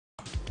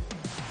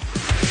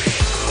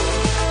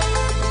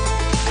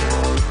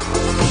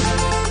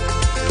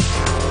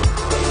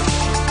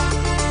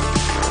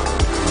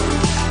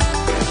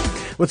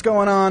What's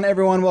going on,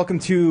 everyone? Welcome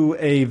to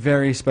a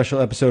very special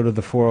episode of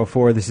the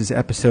 404. This is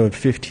episode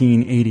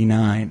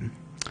 1589.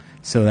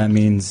 So that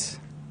means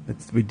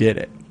we did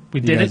it. You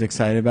guys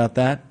excited about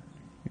that?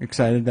 You're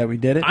excited that we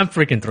did it? I'm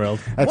freaking thrilled.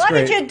 That's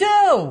great. What did you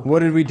do? What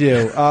did we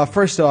do?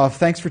 First off,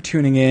 thanks for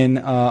tuning in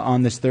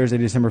on this Thursday,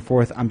 December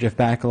 4th. I'm Jeff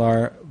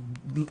Bacalar.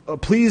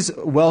 Please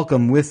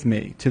welcome with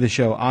me to the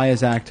show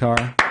Iyaz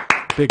Akhtar.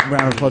 Big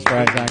round of applause for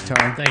Iyaz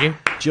Akhtar. Thank you.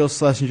 Jill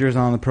Schlesinger is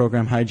on the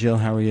program. Hi, Jill.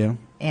 How are you?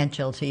 And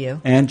Jill to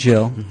you. And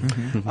Jill.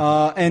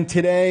 And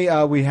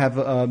today we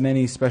have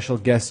many special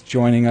guests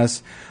joining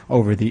us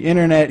over the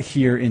internet,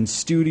 here in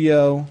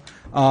studio.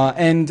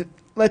 And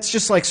let's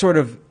just sort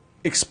of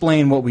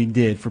explain what we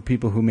did for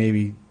people who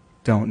maybe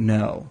don't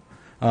know.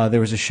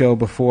 There was a show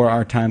before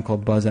our time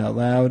called Buzz Out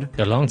Loud.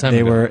 A long time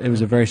ago. It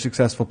was a very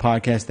successful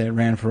podcast that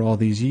ran for all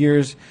these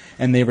years,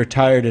 and they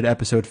retired at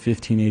episode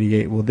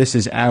 1588. Well, this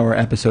is our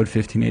episode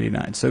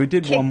 1589. So we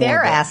did one more. Kicked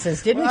their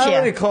asses, didn't you? I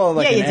wouldn't call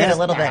it yeah, you an did ass, a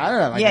little bit. I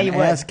don't know, yeah, you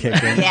would. ass kicking.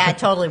 Yeah, I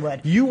totally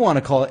would. You want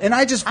to call it, and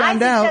I just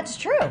found out. That's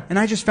true. And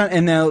I just found,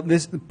 and now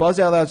this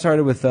Buzz Out Loud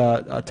started with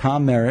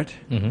Tom Merritt,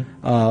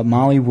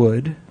 Molly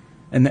Wood.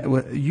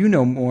 And you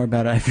know more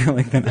about it, I feel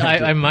like, than I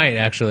do. I might,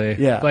 actually.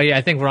 Yeah. But yeah,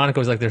 I think Veronica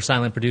was like their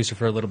silent producer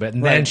for a little bit,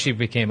 and then she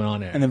became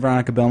on air. And then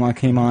Veronica Belmont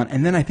came on.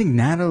 And then I think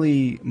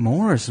Natalie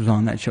Morris was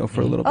on that show for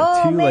a little bit,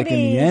 too, maybe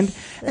in the end.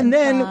 And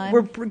then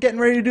we're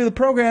getting ready to do the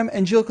program,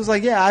 and Jill was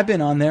like, yeah, I've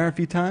been on there a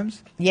few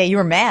times. Yeah, you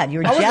were mad. You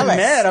were jealous. I wasn't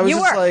mad. I was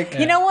just like...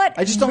 You know what?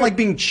 I just don't like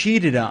being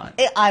cheated on.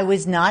 I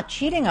was not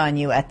cheating on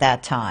you at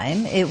that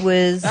time. It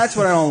was... That's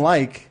what I don't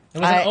like. It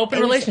was an open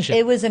relationship.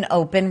 It was an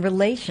open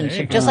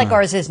relationship, just like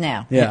ours is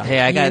now. Yeah. Hey,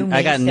 I got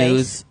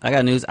news. I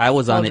got news. I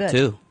was on it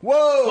too.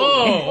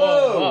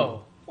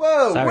 Whoa!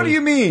 Sorry. What do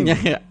you mean?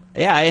 Yeah,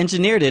 I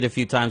engineered it a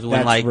few times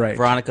when That's right.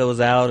 Veronica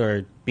was out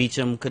or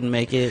Beecham couldn't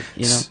make it.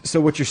 You know.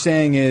 So what you're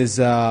saying is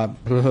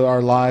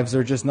our lives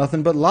are just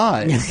nothing but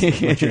lies.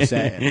 What you're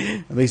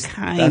saying? At least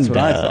that's what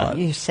I thought.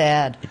 You're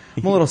sad.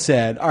 I'm a little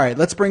sad. All right,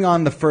 let's bring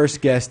on the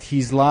first guest.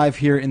 He's live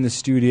here in the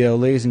studio,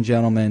 ladies and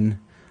gentlemen.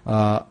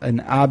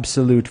 An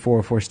absolute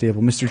 404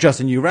 staple, Mr.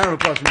 Justin Yu. Round of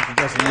applause for Mr.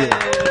 Justin Yu.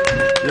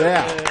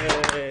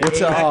 Yeah. What's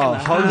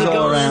up? Hugs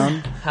all around.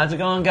 How's it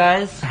going,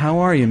 guys? How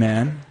are you,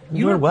 man?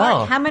 You were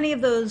well. How many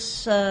of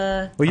those...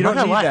 Well, you don't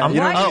need that.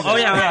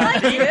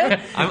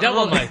 Yeah. I'm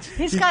double mic'd.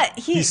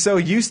 He's so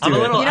used to I'm it.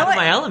 a little You know out what?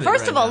 of my element.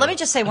 First of all, let me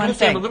just say one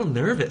thing. I'm a little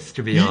nervous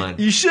to be on.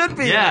 You should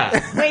be. Yeah.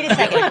 Wait a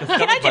second.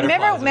 Can I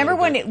Butterflies remember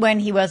when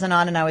he wasn't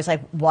on and I was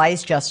like, why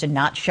is Justin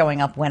not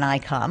showing up when I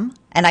come?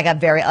 And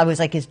I was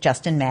like, is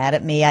Justin mad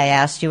at me? I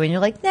asked you, and you're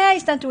like, nah,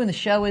 he's not doing the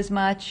show as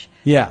much.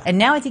 Yeah. And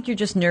now I think you're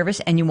just nervous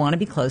and you want to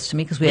be close to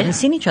me because we haven't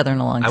seen each other in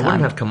a long time. I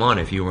wouldn't have come on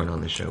if you weren't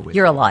on the show with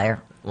You're me. a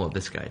liar. Well,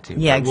 this guy, too.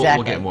 Yeah, But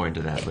exactly. We'll get more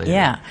into that later.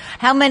 Yeah.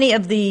 How many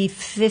of the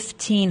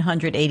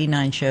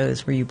 1,589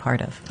 shows were you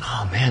part of?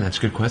 Oh, man, that's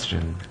a good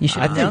question. You should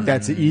I have think known.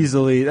 that's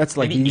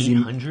like Maybe easy.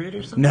 800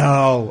 or something?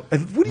 No.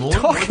 What are you More?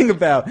 talking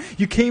about?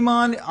 You came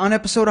on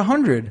episode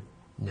 100.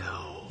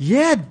 No.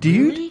 Yeah,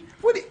 dude. Really?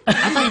 What?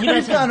 I thought you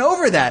guys gone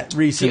over that See,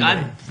 recently.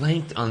 I've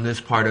blanked on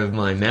this part of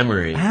my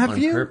memory. Have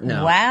you?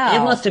 No. Wow. It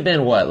must have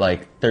been,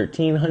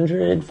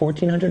 1,300,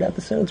 1,400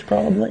 episodes,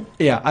 probably?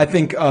 Yeah, I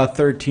think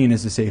 13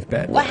 is a safe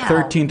bet. Wow.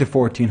 13 to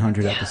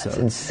 1,400 It's episodes.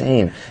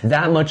 insane.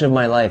 That much of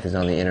my life is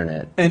on the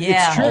internet. And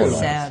Yeah, it's true. that's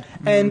sad.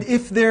 And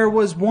if there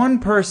was one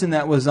person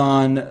that was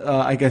on,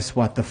 I guess,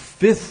 the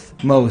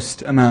fifth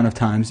most amount of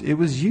times, it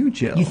was you,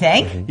 Jill. You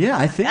think? Yeah,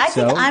 I think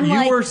so. I'm you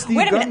like, were Steve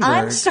wait a minute,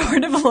 Guttenberg. I'm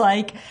sort of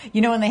like,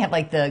 when they have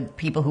the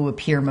people who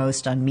appear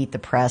most on Meet the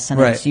Press, and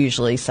Right. it's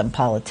usually some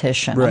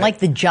politician. Right. I'm like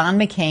the John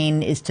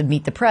McCain is to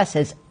Meet the Press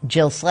as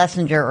Jill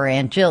Schlesinger or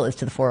Aunt Jill is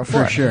to the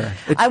 404. For sure.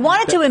 I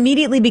wanted to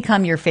immediately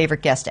become your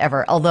favorite guest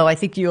ever, although I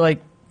think you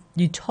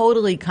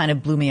totally kind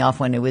of blew me off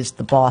when it was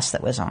the boss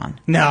that was on.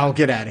 No,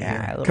 get out of Yeah, a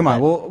here. little Come on.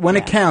 bit. Well, when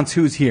it counts,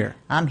 who's here?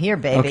 I'm here,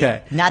 baby.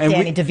 Okay. Not And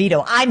Danny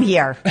DeVito. I'm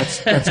here.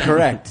 That's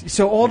correct.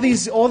 So all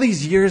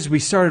these years, we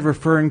started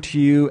referring to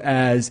you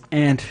as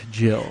Aunt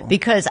Jill.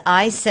 Because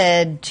I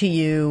said to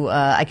you,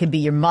 I could be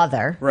your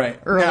mother. Right.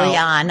 Early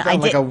Now, on, I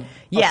sound did. like a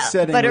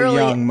upsettingly but early,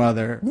 young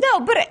mother. No,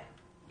 but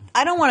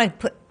I don't want to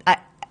put.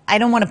 I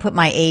don't want to put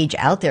my age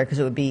out there because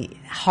it would be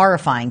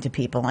horrifying to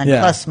people. And Yeah.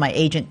 plus, my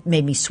agent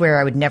made me swear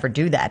I would never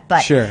do that. But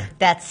Sure.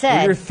 that said,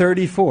 Well, you're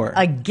 34.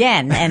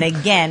 again and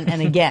again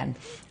and again.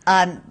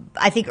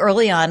 I think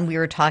early on we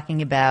were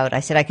talking about.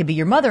 I said I could be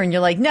your mother, and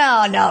you're like,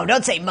 no,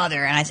 don't say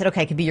mother. And I said,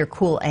 okay, I could be your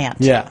cool aunt.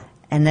 Yeah.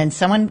 And then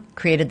someone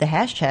created the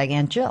hashtag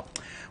Aunt Jill.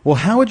 Well,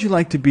 how would you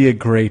like to be a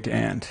great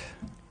aunt?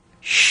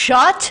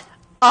 Shut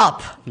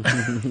up.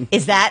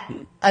 Is that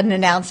an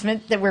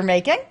announcement that we're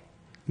making?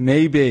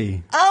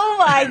 Maybe. Oh,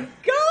 my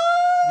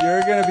God.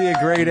 You're going to be a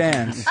great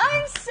aunt.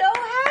 I'm so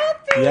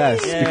happy. Yes,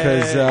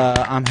 because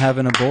I'm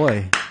having a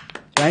boy.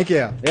 Thank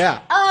you. Yeah.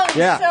 Oh, I'm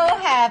Yeah. so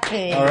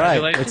happy. All right.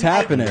 Congratulations. It's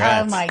happening.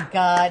 Oh, my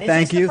God. Is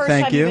Thank this you, the first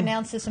thank time you. you've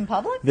announced this in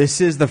public?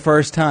 This is the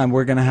first time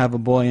we're going to have a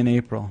boy in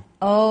April.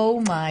 Oh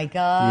my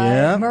God!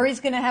 Yeah. Murray's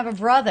going to have a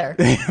brother.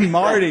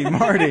 Marty.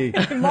 Marty.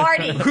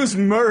 Who's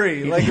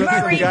Murray? Like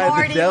Murray, some guy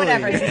Marty, at the deli.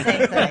 whatever.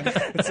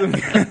 It's the same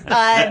thing.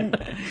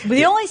 But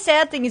the only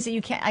sad thing is that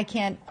you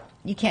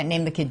can't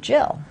name the kid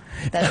Jill.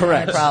 That's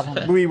Correct. the only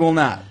problem. We will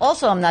not.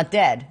 Also, I'm not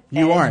dead.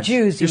 You and aren't. As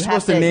Jews, You're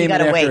supposed to name it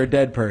gotta after wait. a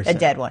dead person. A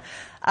dead one.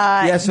 So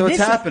it's this-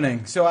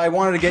 happening. So I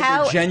wanted to get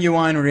your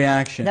genuine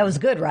reaction. That was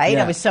good, right?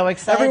 Yeah. I was so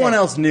excited. Everyone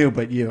else knew,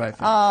 but you. I think.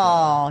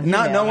 Oh,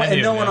 no one,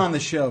 and no one on the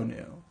show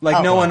knew.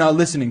 Like no one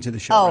listening to the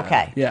show. Oh, rather.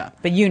 okay. Yeah.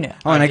 But you knew.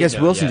 Oh, and I guess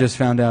know, Wilson yeah. just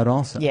found out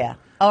also. Yeah.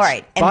 All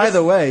right. And By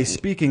the way,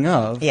 speaking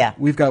of, Yeah.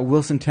 we've got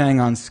Wilson Tang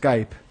on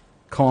Skype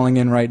calling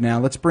in right now.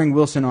 Let's bring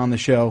Wilson on the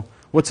show.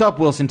 What's up,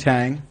 Wilson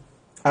Tang?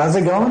 How's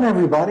it going,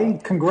 everybody?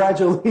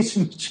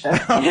 Congratulations,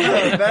 Jeff.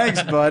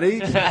 Thanks,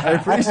 buddy. I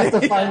appreciate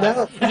have to find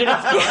out.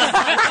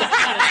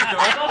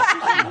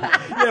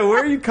 Yeah,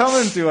 where are you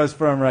coming to us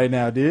from right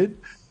now, dude?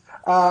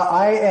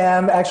 I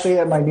am actually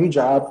at my new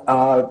job,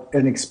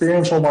 an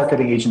experiential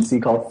marketing agency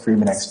called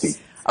Freeman XP.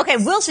 Okay,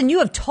 Wilson, you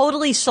have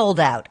totally sold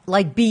out,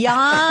 like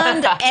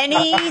beyond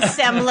any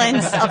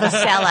semblance of a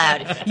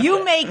sellout.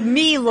 You make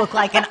me look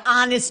like an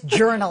honest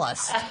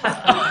journalist.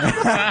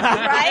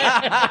 Right?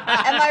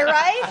 Am I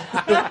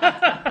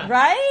right?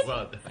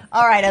 Right?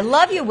 All right, I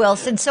love you,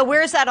 Wilson. So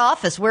where's that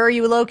office? Where are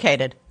you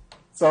located?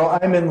 So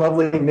I'm in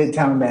lovely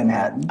Midtown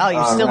Manhattan. Oh,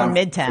 you're still in around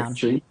Midtown. 6th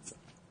Street.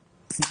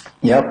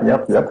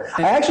 Yep.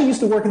 I actually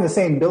used to work in the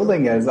same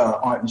building as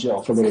Aunt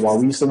Jill for a little while.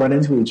 We used to run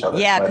into each other.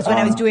 Yeah, because when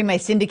I was doing my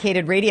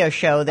syndicated radio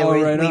show,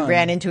 we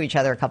ran into each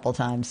other a couple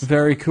times.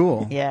 Very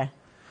cool. Yeah.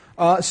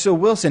 So,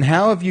 Wilson,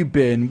 how have you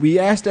been? We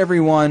asked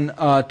everyone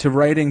to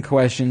write in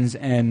questions,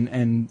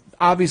 and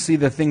obviously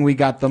the thing we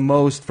got the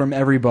most from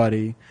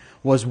everybody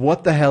was,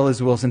 what the hell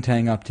is Wilson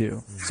Tang up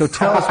to? So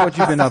tell us what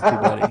you've been up to,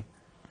 buddy.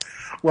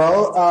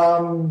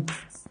 Well,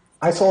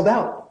 I sold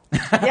out.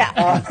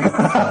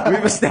 Yeah.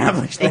 We've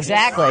established that.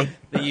 Exactly.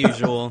 The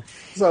usual.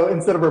 So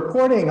instead of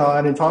reporting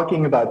on and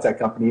talking about tech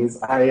companies,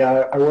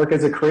 I work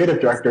as a creative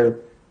director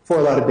for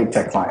a lot of big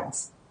tech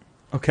clients.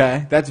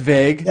 Okay, that's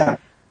vague. Yeah.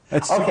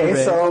 That's super Okay,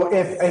 vague. so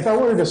if I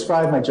were to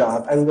describe my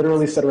job, I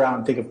literally sit around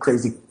and think of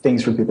crazy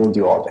things for people to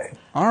do all day.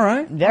 All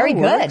right. Very That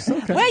good.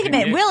 works. Okay. Wait a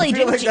minute, Willie, I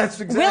feel like that's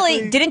exactly-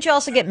 Willie, didn't you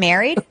also get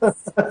married?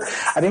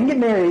 I didn't get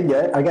married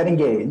yet. I got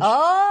engaged.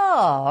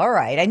 Oh, all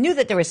right. I knew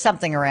that there was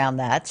something around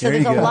that. So There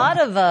you there's a go. lot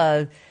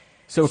of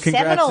So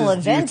congrats seminal is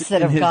due events to- that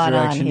in have his gone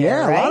on direction. here, Yeah,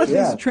 a lot right? of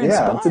things have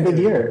transpired. It's a big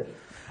year.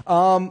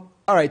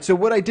 All right, so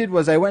what I did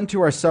was I went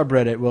to our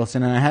subreddit,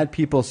 Wilson, and I had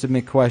people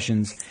submit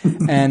questions.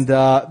 And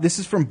this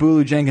is from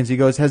Bulu Jenkins. He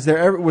goes, was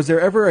there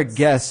ever a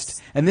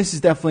guest, and this is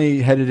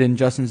definitely headed in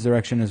Justin's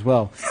direction as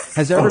well,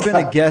 has there ever been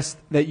a guest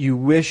that you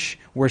wish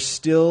were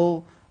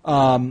still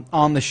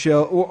on the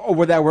show,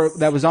 or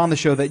that was on the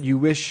show that you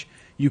wish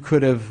you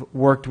could have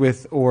worked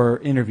with or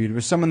interviewed?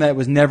 Was someone that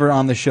was never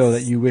on the show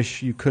that you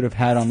wish you could have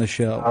had on the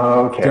show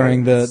Okay.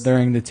 during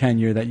the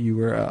tenure that you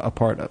were a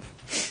part of?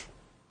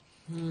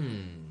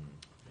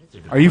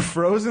 Are you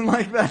frozen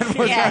like that?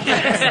 What's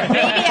Yeah. Maybe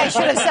I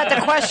should have set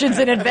the questions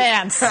in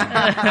advance.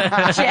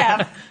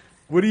 Jeff.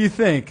 What do you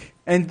think?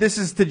 And this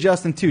is to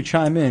Justin too.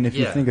 Chime in if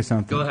you think of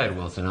something. Go ahead,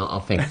 Wilson. I'll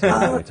think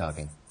while we're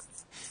talking.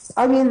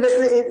 I mean,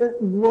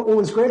 what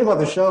was great about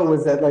the show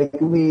was that, like,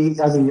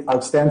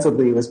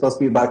 ostensibly it was supposed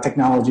to be about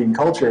technology and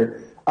culture,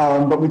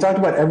 but we talked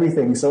about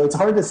everything. So it's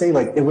hard to say,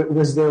 like,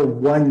 was there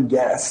one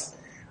guest?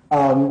 There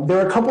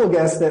are a couple of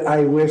guests that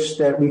I wish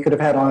that we could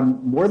have had on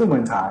more than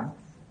one time.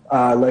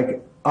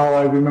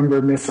 I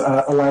remember Miss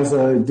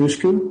Eliza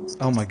Dushku.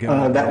 Oh my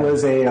God! That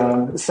was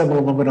a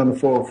seminal moment on the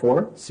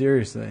 404.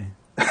 Seriously.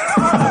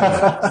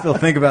 Still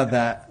think about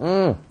that.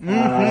 That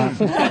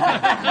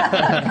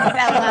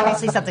was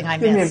obviously something I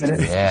Give me a missed. minute.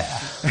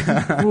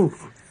 Yeah.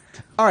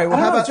 All right. Well,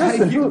 how about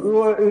Justin, you?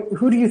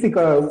 who do you think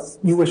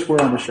you wish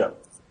were on the show?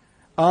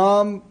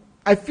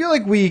 I feel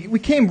like we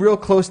came real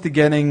close to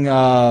getting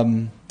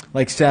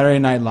like Saturday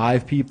Night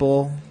Live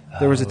people.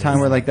 There was a time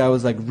where like that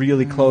was like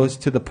really close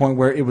to the point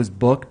where it was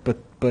booked,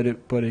 but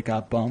it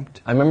got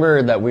bumped. I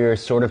remember that we were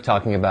sort of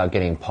talking about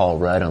getting Paul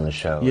Rudd on the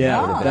show.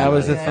 Yeah, that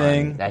was a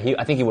thing. I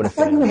think he would I have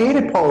thought fit you in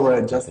hated Paul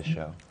Rudd, the Justin.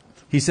 show.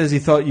 He says he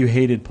thought you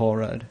hated Paul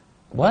Rudd.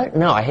 What?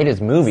 No, I hate his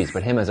movies,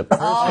 but him as a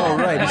person,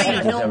 right. Well, you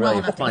he's know a him well really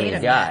enough to funny hate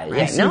him, guy. right?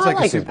 Yeah, Seems no, like I a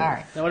like super- him. All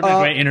right. That would have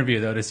been a great interview,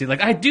 though, to see, like,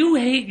 I do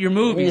hate your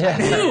movies. Yeah.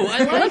 I do. I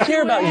like Let's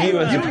hear about you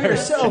as a person.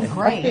 Yourself.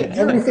 Great.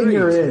 Everything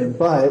you're in,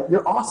 but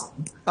you're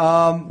awesome.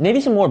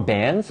 Maybe some more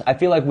bands. I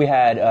feel like we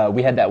had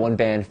that one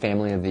band,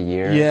 Family of the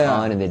Year, Yeah.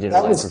 on, and they did a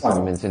That live was fun.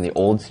 performance in the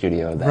old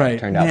studio that Right.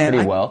 turned out Man,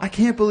 pretty well. I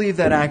can't believe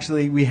that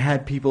actually we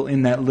had people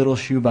in that little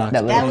shoebox.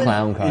 That little playing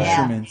clown car.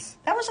 instruments.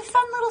 That was a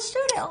fun little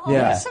studio. Oh,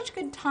 Yeah. such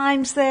good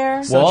times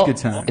there. Such good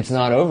time. It's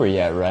not over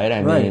yet, right?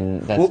 I Right. mean,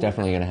 that's Well,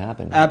 definitely going to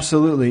happen.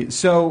 Absolutely.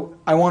 So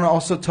I want to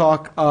also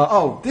talk.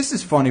 This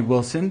is funny,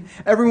 Wilson.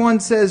 Everyone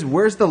says,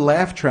 "Where's the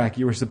laugh track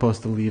you were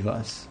supposed to leave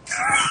us?"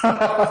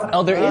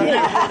 Oh, there is.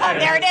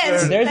 There it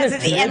is. There's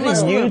That's a, the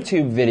endless there's a loop.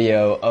 YouTube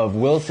video of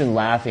Wilson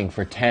laughing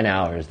for 10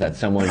 hours that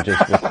someone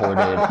just recorded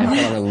and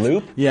put on a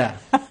loop. Yeah.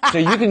 So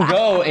you can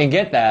go and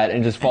get that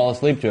and just fall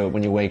asleep to it.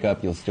 When you wake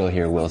up, you'll still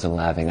hear Wilson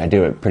laughing. I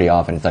do it pretty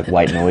often. It's like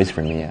white noise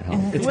for me at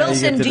home. It's how you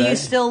Wilson, get to do you that.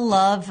 still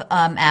love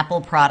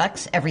Apple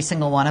products? Every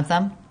single one of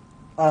them?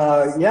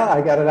 Yeah,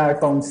 I got an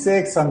iPhone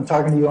 6. I'm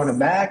talking to you on a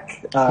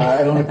Mac.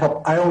 I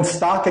own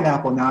stock in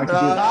Apple now. I can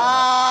do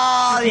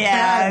that. Oh,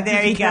 yeah.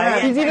 There you go.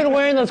 He's even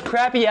wearing those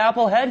crappy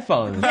Apple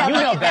headphones. Yeah, You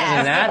look know at better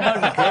than that.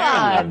 that.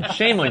 How dare you?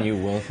 Shame on you,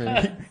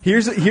 Wilson.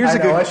 Here's a I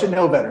good. should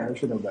know better.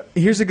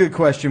 Here's a good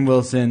question,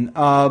 Wilson.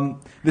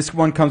 This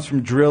one comes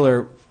from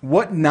Driller.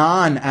 What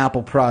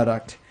non-Apple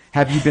product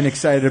have you been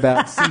excited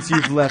about since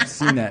you've left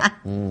CNET?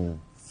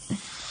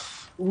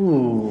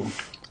 Ooh.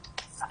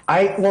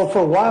 Well, for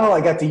a while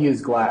I got to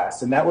use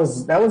Glass, and that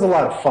was a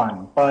lot of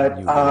fun.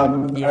 But I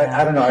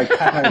don't know, I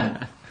kind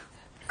of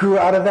grew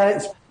out of that,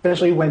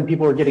 especially when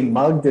people were getting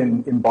mugged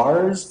in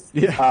bars.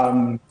 Yeah.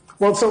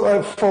 For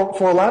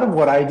a lot of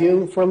what I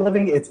do for a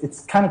living,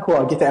 it's kind of cool.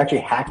 I get to actually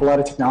hack a lot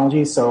of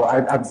technology. So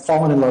I've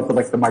fallen in love with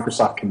like the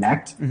Microsoft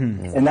Connect,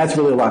 and that's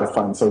really a lot of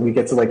fun. So we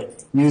get to like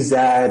use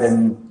that,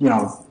 and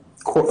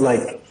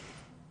like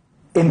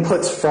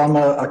inputs from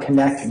a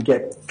Connect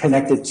get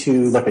connected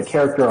to like a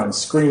character on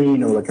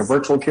screen or like a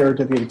virtual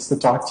character that gets to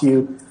talk to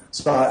you.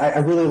 So I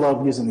really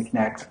love using the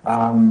Connect.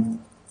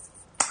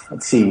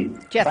 Let's see.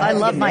 Jeff, I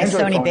love my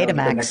Sony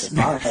Betamax.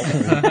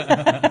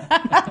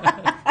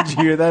 Did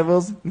you hear that,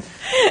 Wilson?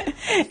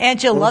 Aunt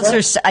Jill loves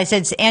her. I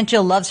said Aunt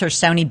Jill loves her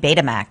Sony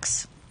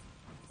Betamax.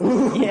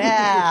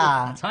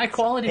 Yeah, It's high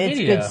quality it's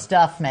video. good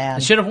stuff, man.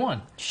 It should have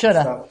won.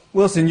 Shoulda.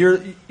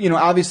 Wilson,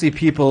 obviously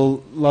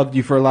people loved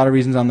you for a lot of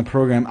reasons on the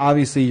program.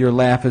 Obviously, your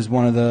laugh is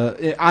one of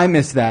the. I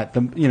miss that.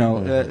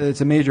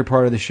 It's a major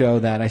part of the show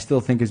that I still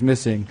think is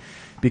missing,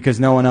 because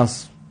no one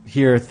else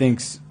here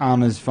thinks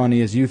I'm as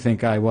funny as you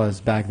think I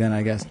was back then,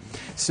 I guess.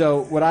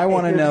 So what I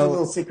want to know. A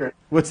little secret.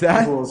 What's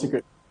that? A little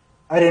secret.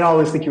 I didn't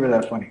always think you were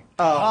that funny.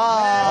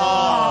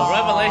 Oh,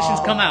 revelations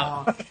come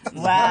out.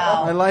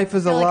 Wow. My life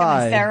is a I feel like I'm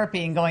lie. in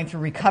therapy and going through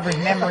recovered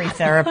memory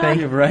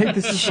therapy. Yeah, right?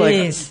 This is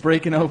Jeez. like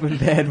breaking open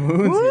bad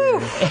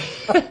wounds.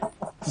 Here.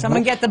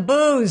 Someone get the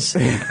booze.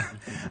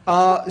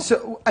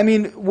 So, I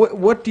mean,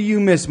 what do you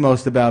miss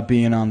most about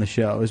being on the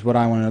show is what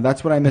I want to know.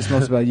 That's what I miss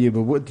most about you.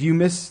 But what do you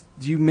miss?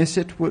 Do you miss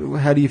it?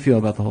 How do you feel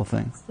about the whole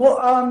thing? Well,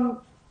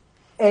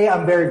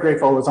 I'm very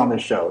grateful I was on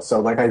this show. So,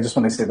 like, I just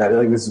want to say that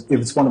it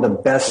was one of the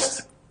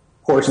best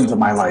portions of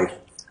my life.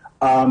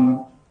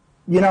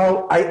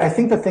 I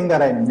think the thing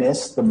that I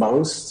miss the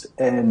most,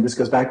 and this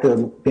goes back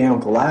to being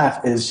able to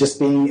laugh, is just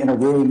being in a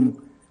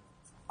room,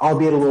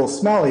 albeit a little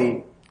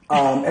smelly,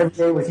 every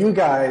day with you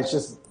guys,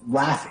 just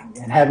laughing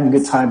and having a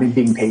good time and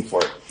being paid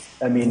for it.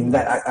 I mean,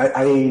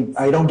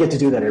 I don't get to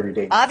do that every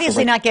day.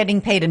 Obviously not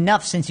getting paid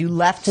enough since you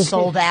left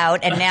sold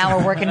out and now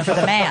are working for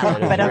the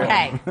man. But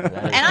okay.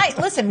 And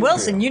listen,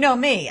 Wilson, you know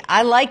me.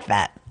 I like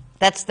that.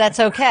 That's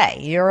okay.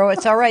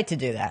 It's all right to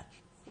do that.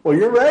 Well,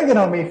 you're ragging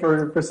on me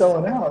for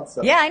selling out.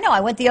 So. Yeah, I know.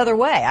 I went the other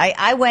way.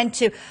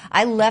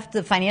 I left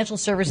the financial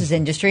services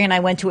industry and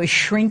I went to a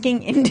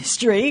shrinking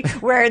industry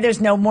where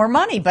there's no more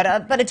money.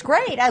 But it's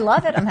great. I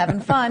love it. I'm having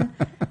fun.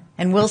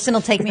 And Wilson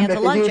will take me out to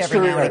lunch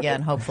every now and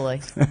again, hopefully.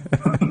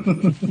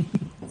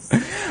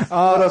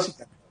 What else?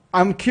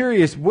 I'm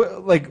curious.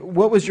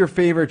 What was your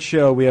favorite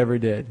show we ever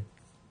did?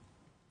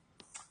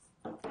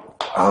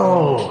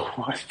 Oh,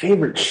 my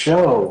favorite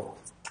show.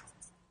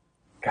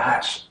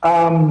 Gosh.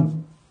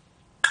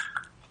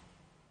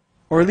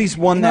 Or at least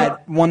one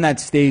that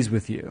stays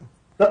with you.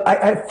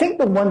 I think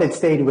the one that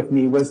stayed with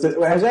me was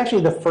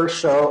actually the first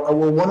show.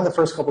 One of the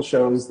first couple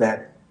shows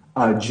that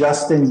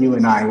Justin, you,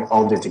 and I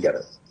all did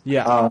together.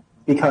 Yeah.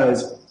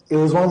 Because it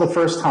was one of the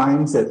first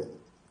times that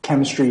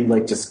chemistry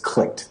just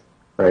clicked,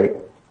 right?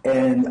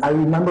 And I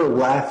remember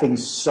laughing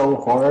so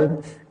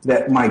hard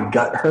that my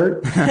gut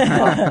hurt.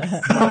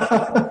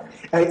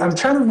 I'm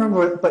trying to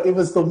remember, but it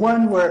was the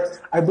one where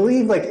I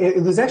believe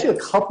it was actually a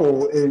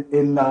couple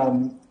in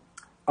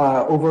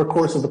over a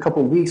course of a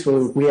couple of weeks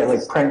where we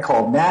had prank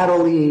called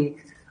Natalie.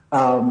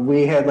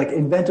 We had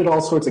invented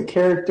all sorts of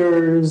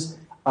characters,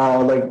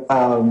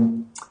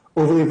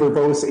 overly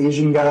verbose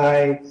Asian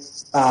guy.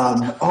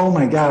 Oh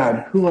my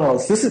God, who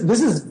else? This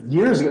is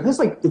years ago.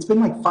 It's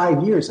been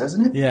 5 years,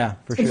 hasn't it? Yeah,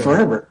 for sure.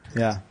 Forever.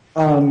 Yeah.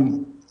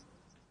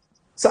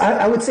 So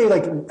I would say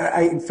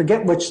I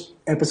forget which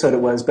episode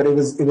it was, but it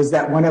was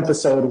that one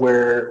episode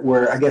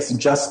where I guess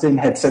Justin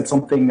had said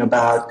something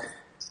about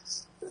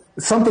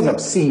something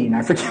obscene.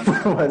 I forget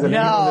what it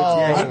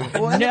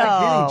was.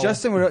 No.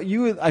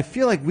 Justin, I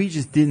feel like we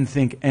just didn't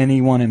think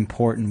anyone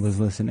important was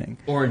listening.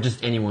 Or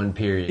just anyone,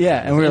 period.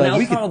 Yeah, and we were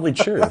that's probably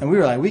true. And we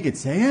were like, we could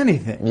say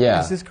anything. Yeah.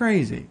 This is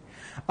crazy.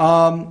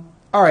 All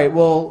right,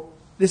 well,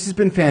 this has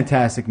been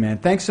fantastic, man.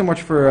 Thanks so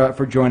much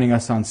for joining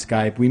us on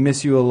Skype. We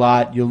miss you a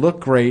lot. You look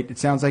great. It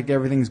sounds like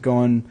everything's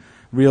going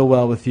real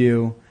well with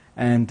you.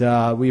 And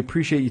we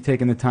appreciate you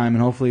taking the time,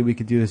 and hopefully we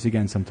could do this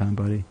again sometime,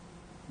 buddy.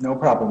 No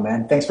problem,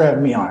 man. Thanks for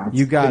having me on.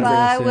 You got it,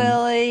 Bye, Wilson.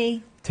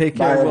 Willie. Take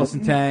care, Bye.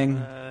 Wilson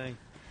Tang.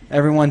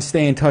 Everyone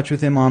stay in touch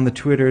with him on the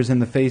Twitters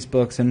and the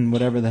Facebooks and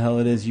whatever the hell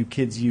it is you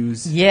kids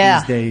use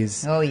these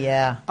days. Oh,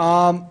 yeah.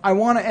 I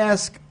want to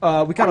ask,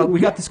 we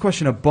got this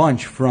question a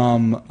bunch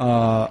from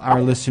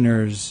our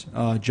listeners,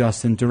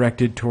 Justin,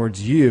 directed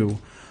towards you.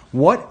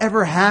 What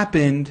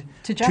happened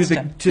to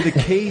Justin? To the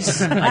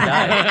case? I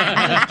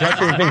died.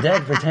 Justin's been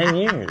dead for 10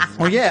 years.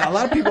 Well, yeah, a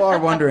lot of people are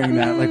wondering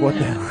that. Like, what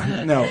the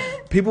hell? No.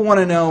 People want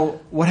to know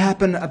what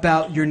happened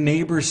about your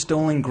neighbor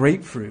stolen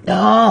grapefruit.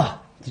 Oh,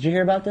 did you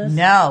hear about this?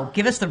 No.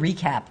 Give us the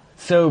recap.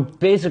 So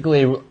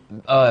basically,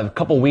 a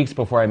couple weeks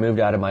before I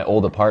moved out of my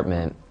old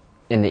apartment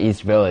in the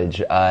East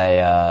Village,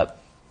 my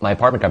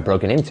apartment got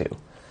broken into.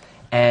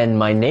 And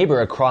my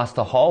neighbor across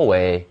the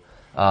hallway,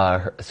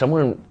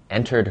 someone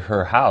entered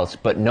her house,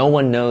 but no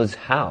one knows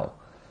how.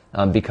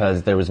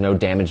 Because there was no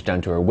damage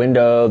done to her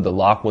window, the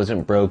lock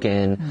wasn't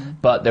broken,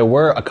 but there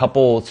were a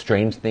couple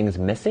strange things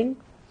missing,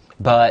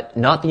 but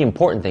not the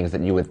important things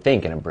that you would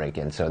think in a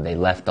break-in. So they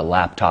left the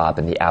laptop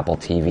and the Apple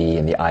TV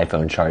and the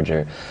iPhone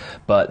charger,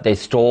 but they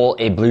stole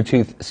a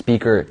Bluetooth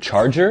speaker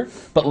charger,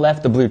 but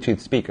left the Bluetooth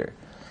speaker.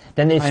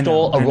 Then they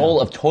stole a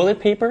roll of toilet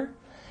paper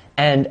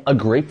and a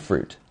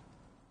grapefruit.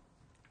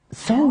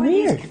 So How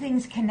weird. are these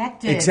things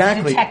connected,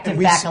 Exactly. Detective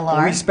We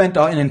Bacalar? spent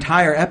an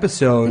entire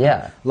episode,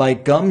 Yeah.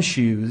 like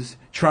gumshoes,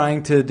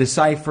 trying to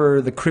decipher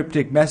the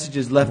cryptic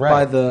messages left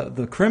by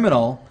the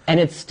criminal. And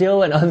it's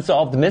still an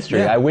unsolved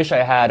mystery. Yeah. I wish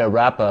I had a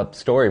wrap-up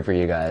story for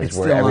you guys It's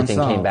where still everything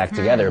unsolved. came back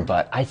together,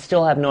 but I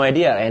still have no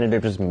idea. I ended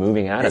up just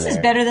moving out of This there. is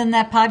better than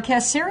that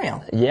podcast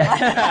Serial.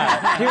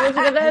 Yeah. Do you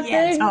listen to that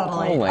Yeah, thing?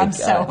 totally. Oh my I'm God.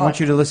 so I want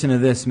you to listen to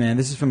this, man.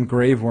 This is from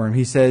Graveworm.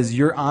 He says,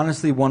 you're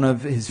honestly one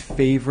of his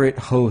favorite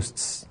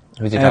hosts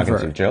Who's he ever.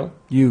 talking to, Joe?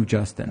 You,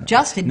 Justin.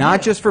 Justin,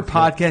 Not you. just for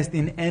podcast,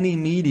 in any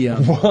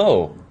medium.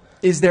 Whoa.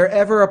 Is there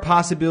ever a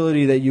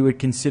possibility that you would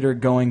consider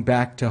going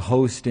back to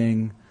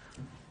hosting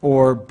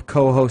or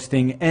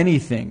co-hosting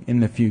anything in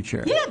the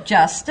future? Yeah,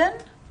 Justin.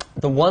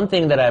 The one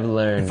thing that I've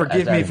learned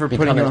Forgive as me I've for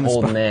become putting you an on the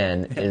old spot.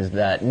 man is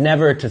that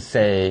never to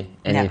say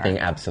anything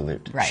Never.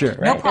 absolute. Right. Sure.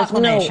 No There's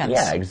proclamations.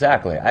 yeah,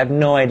 exactly. I have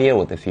no idea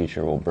what the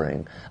future will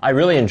bring. I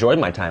really enjoyed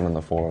my time on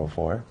the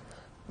 404.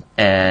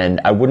 And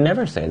I would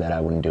never say that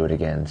I wouldn't do it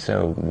again.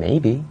 So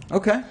maybe.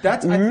 Okay, I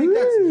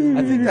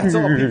think that's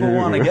all people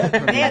want to get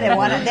from you. Yeah, they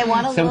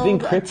want a Something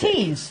little cryptic.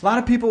 tease. A lot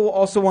of people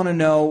also want to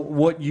know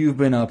what you've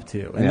been up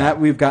to, and Yeah. that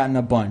we've gotten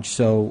a bunch.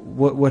 So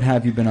what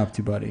have you been up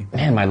to, buddy?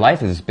 Man, my life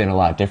has been a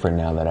lot different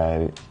now that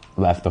I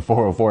left the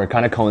 404. It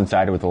kind of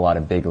coincided with a lot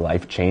of big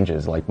life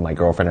changes. Like my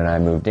girlfriend and I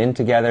moved in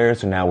together,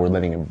 so now we're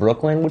living in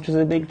Brooklyn, which is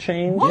a big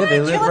change. What? Yeah, they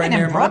You're live right living in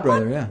near my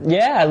Brooklyn? brother.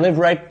 Yeah. Yeah, I live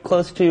right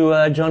close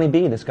to Johnny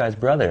B, this guy's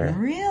brother.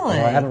 Really? Well,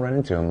 I haven't run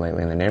into him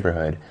lately in the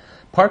neighborhood.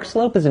 Park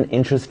Slope is an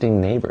interesting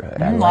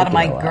neighborhood. I A like lot of it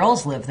my a lot.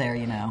 girls live there,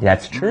 you know.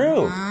 That's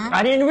true.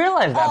 I didn't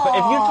realize that. But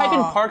if you type in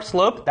Park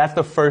Slope, that's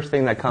the first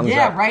thing that comes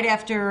Yeah, up. right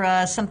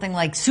after something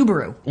like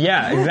Subaru.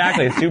 Yeah,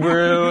 exactly.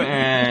 Subaru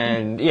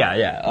and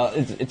yeah.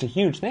 It's a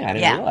huge thing. I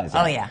didn't realize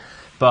that. Oh, yeah.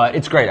 But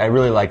it's great. I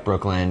really like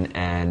Brooklyn,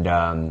 and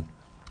I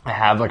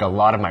have like a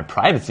lot of my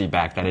privacy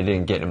back that I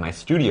didn't get in my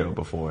studio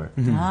before.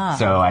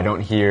 So I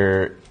don't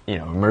hear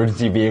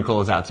emergency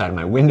vehicles outside of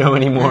my window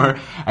anymore.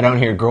 I don't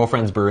hear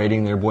girlfriends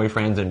berating their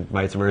boyfriends and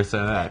vice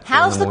versa. At 4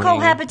 How's in the morning.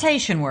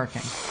 cohabitation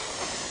working?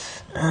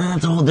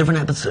 It's a whole different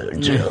episode,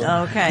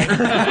 Joe. Okay.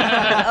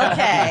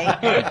 Okay.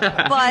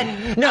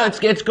 But No,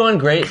 it's going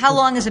great. how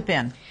long has it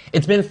been?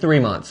 It's been 3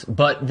 months,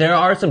 but there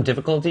are some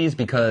difficulties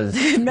because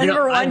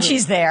Number one,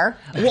 she's there.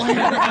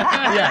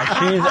 yeah,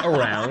 she's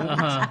around.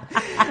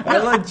 I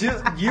like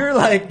you're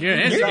like You're an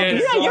you're instigator.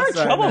 Yeah, you're a right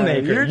now.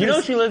 troublemaker. You're You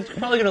know just- she's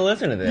probably going to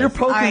listen to this. You're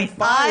poking All right,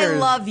 I fires.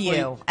 love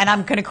you, and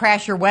I'm going to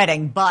crash your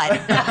wedding, but you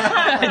don't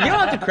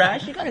have to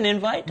crash. You got an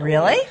invite.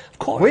 really? Of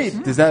course.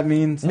 Wait, does that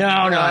mean? No.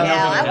 Yeah,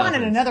 I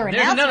wanted another There's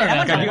announcement. another I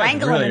wanted to announcement.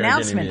 wrangle Really an are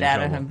announcement getting me in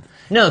out of trouble. him.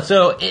 No,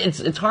 so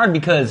it's hard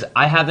because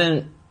I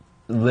haven't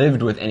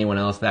lived with anyone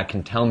else that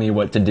can tell me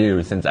what to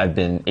do since I've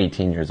been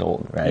 18 years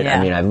old, right? Yeah.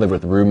 I mean, I've lived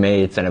with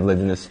roommates and I've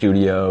lived in a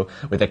studio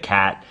with a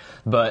cat,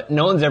 but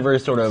no one's ever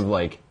sort of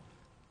like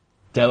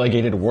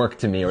delegated work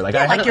to me or like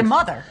Yeah, I like haven't- your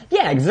mother.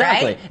 Yeah,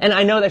 exactly. Right? And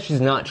I know that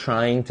she's not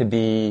trying to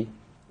be,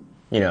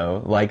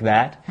 like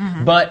that.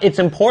 But it's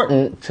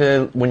important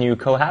to, when you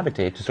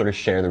cohabitate, to sort of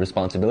share the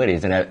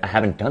responsibilities. And I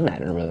haven't done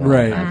that in a really long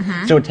Right.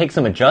 time. So it takes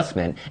some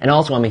adjustment. And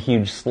also, I'm a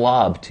huge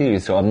slob, too,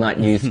 so I'm not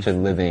used to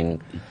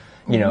living...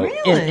 Really?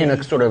 in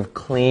a sort of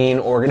clean,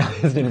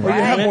 organized environment. you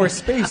have more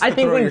space to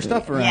throw your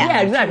stuff around. Yeah.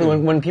 Yeah, exactly.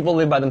 When people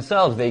live by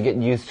themselves, they get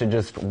used to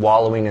just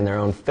wallowing in their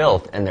own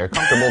filth, and they're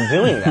comfortable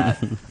doing that,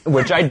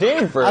 which I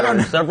did for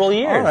several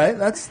years. All right,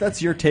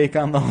 that's your take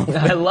on the whole thing.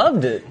 I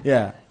loved it.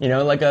 Yeah.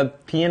 Like a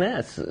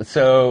PNS.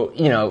 So,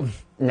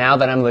 now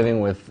that I'm living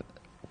with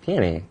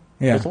Peony,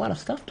 Yeah. There's a lot of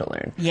stuff to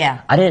learn.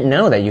 Yeah. I didn't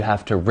know that you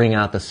have to wring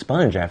out the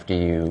sponge after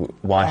you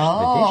wash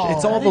the dishes.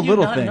 It's all the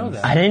little things.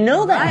 I didn't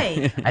know that.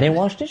 Right. I didn't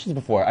wash dishes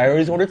before. I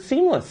always ordered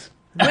seamless.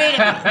 Wait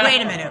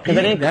a minute. Because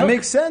I didn't That cook.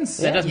 makes sense.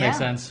 That does Yeah. make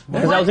sense.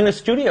 Because I was in a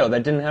studio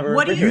that didn't have a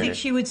What do you refrigerator. think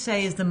she would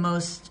say is the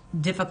most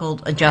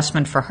difficult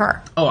adjustment for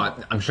her? Oh,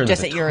 I'm sure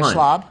Just there's that you're a ton.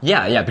 slob?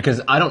 Yeah, because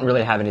I don't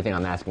really have anything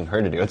I'm asking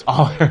her to do. It's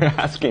all her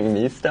asking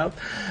me stuff.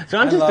 So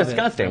I'm just love it.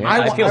 disgusting.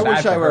 I feel bad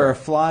wish for I were her. a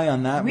fly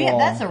on that wall.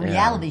 That's a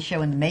reality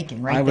show in the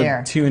making, right I would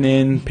there. tune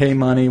in, pay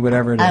money,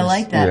 whatever it is. I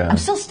like that. Yeah. I'm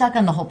still stuck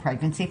on the whole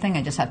pregnancy thing.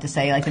 I just have to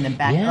say, like in the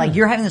back, Yeah. like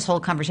you're having this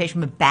whole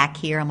conversation, but back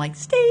here, I'm like,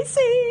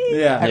 Stacy.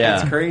 Yeah, Yeah.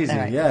 it's crazy. All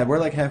right. Yeah,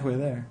 we're like halfway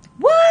there.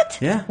 What?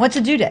 Yeah. What's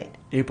the due date?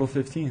 April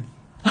 15th.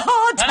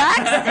 Oh, tax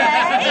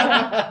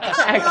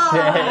day. Come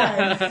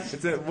on.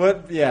 It's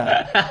what?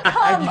 Yeah.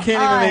 Come You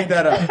can't even make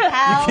that up.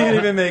 How- You can't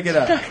even make it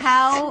up.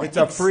 How It's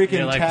a freaking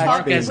You're like, tax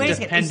Mark baby. is Wait a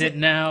second, dependent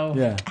now.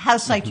 Yeah. How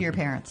psyched are your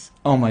parents?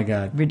 Oh my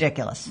God.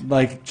 Ridiculous.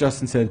 Like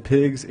Justin said,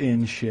 pigs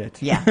in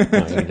shit. Yeah.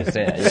 No, you just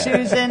say it, yeah.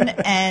 Susan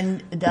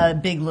and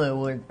Big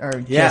Lou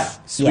are Yeah.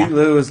 just Sweet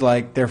Lou is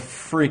like, they're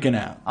freaking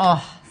out.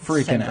 Oh,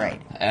 Freaking so out.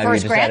 great. Have For you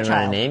his decided on a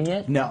grandchild. name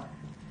yet? No.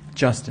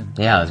 Justin.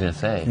 Yeah, I was going to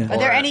say. Yeah. Are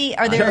there any?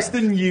 Are there?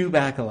 Justin you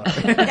back a lot.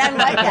 I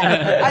like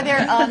that. Are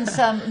there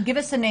some? Give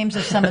us the names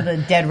of some of the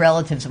dead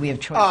relatives that we have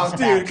choices Oh, about.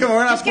 dude, come on,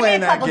 we're not Just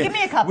playing that game. Give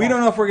me a couple. We don't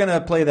know if we're going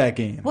to play that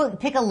game. Well,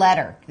 pick a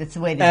letter. That's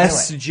the way to do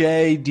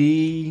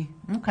SJD.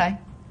 it. Okay,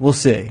 We'll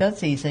see.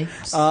 that's easy.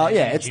 Yeah,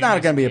 it's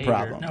not going to be a James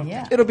problem. Gator. No.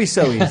 Yeah. It'll be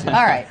so easy. All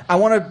right. I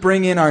want to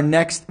bring in our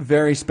next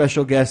very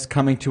special guest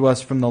coming to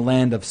us from the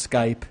land of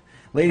Skype.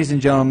 Ladies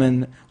and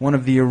gentlemen, one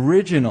of the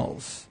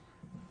originals,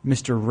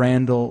 Mr.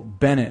 Randall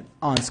Bennett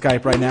on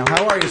Skype right now.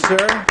 How are you,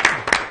 sir?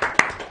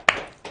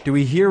 Do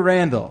we hear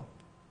Randall?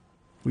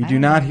 We do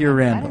not hear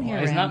Randall. hear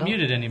He's not Randall.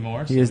 muted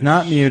anymore. He is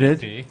not muted.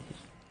 Be.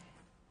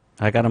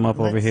 I got him up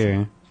over Let's-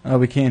 here. Oh,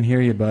 we can't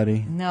hear you,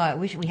 buddy. No, I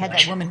wish we had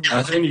that woman.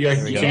 I think you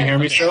can't hear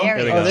me still? There,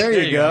 Oh, there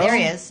you go. There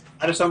he is.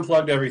 I just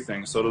unplugged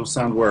everything, so it'll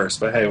sound worse,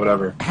 but hey,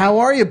 whatever. How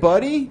are you,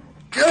 buddy?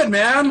 Good,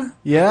 man!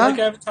 Yeah? Like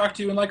I haven't talked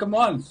to you in like a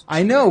month.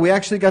 I know. We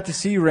actually got to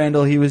see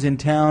Randall. He was in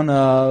town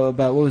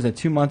about,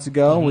 2 months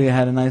ago. We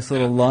had a nice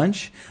little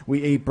lunch.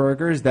 We ate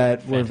burgers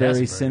that were very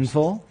burgers.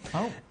 sinful.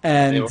 Oh.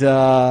 And,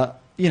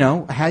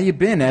 how you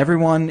been?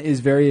 Everyone is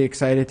very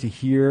excited to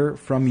hear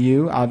from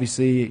you.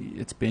 Obviously,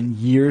 it's been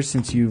years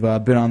since you've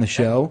been on the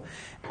show.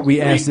 We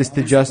asked this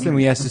to Justin.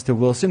 We asked this to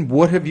Wilson.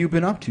 What have you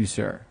been up to,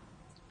 sir?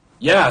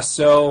 Yeah,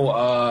 so,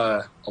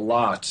 a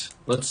lot.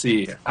 Let's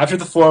see. After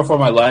the 404,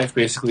 my life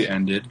basically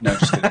ended. No,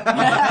 just kidding.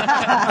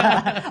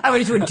 I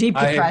went into a deep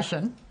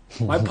depression.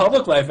 My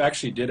public life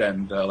actually did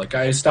end, though. Like,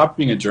 I stopped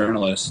being a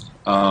journalist.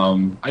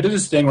 I did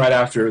this thing right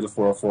after the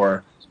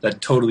 404 that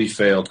totally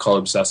failed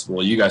called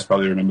Obsessible. You guys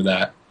probably remember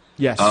that.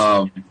 Yes.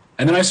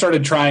 And then I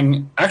started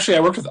trying. Actually, I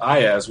worked with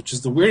Iyaz, which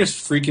is the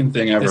weirdest freaking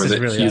thing ever This is that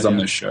really he's odd, on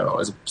yeah. this show.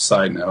 As a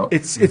side note,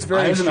 it's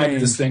very Iyaz and I did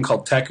strange. this thing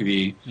called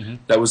TechV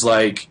that was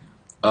like,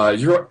 do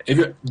you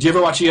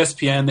ever watch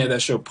ESPN? They had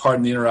that show,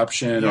 Pardon the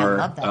Interruption, Yeah, I or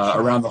love that show.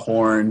 Around the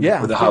Horn, Yeah,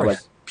 where they of have course.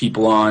 like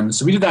people on.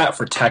 So we did that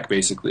for tech,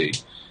 basically.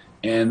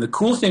 And the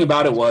cool thing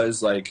about it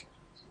was like,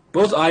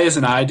 both Iyaz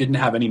and I didn't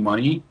have any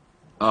money,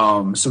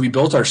 so we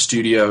built our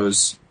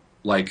studios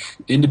like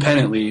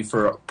independently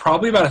for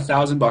probably about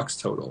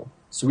 $1,000 total.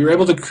 So we were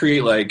able to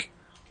create like,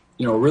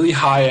 a really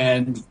high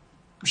end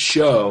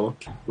show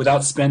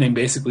without spending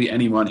basically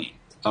any money.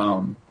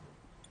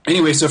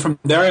 Anyway, so from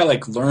there I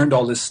like learned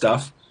all this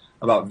stuff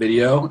about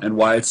video and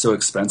why it's so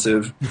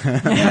expensive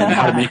and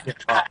how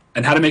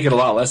to make it a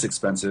lot less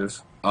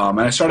expensive.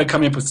 And I started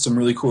coming up with some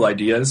really cool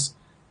ideas.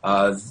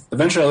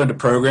 Eventually I learned to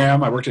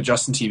program. I worked at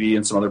Justin TV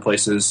and some other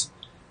places.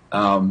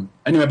 Anyway,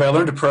 but I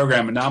learned to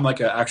program, and now I'm like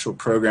an actual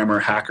programmer,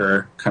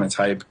 hacker kind of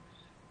type.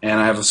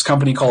 And I have this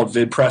company called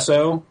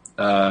VidPresso.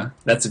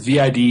 That's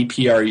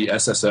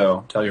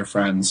VIDPRESSO. Tell your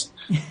friends.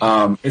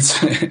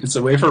 It's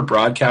a way for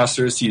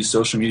broadcasters to use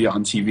social media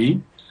on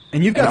TV.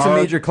 And you've got and some our-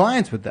 major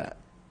clients with that.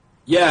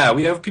 Yeah,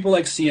 we have people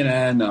like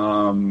CNN,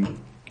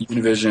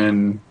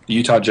 Univision, the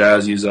Utah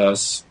Jazz use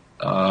us.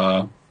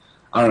 I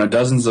don't know,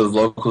 dozens of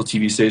local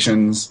TV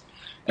stations.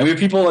 And we have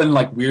people in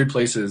like weird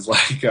places,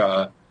 like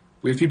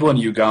we have people in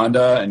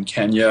Uganda and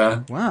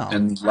Kenya, Wow.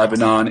 and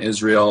Lebanon,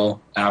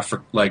 Israel,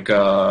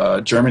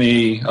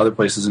 Germany, other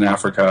places in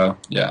Africa.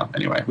 Yeah.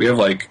 Anyway, we have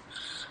like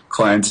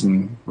clients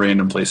in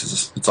random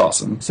places. It's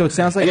awesome. So it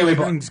sounds like Anyway,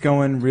 everything's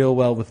going real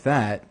well with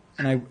that.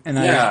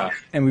 Yeah.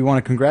 And we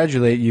want to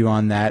congratulate you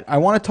on that. I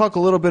want to talk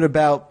a little bit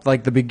about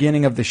like the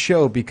beginning of the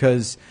show,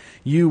 because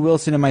you,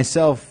 Wilson, and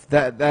myself,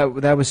 that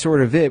was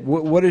sort of it.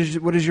 What is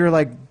your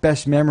like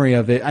best memory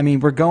of it? I mean,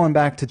 we're going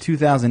back to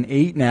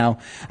 2008 now.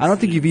 I don't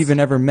think you've even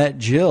ever met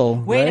Jill.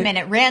 Wait a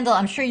minute, Randall.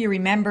 I'm sure you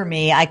remember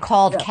me. I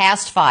called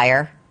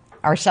Castfire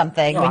or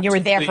something when you were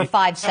there for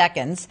 5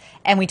 seconds,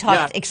 and we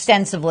talked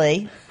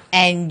extensively,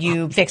 and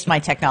you fixed my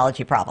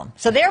technology problem.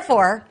 So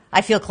therefore,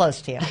 I feel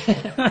close to you.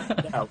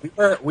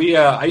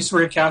 Yeah, I used to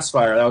work at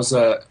Castfire. That was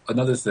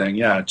another thing.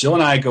 Yeah, Jill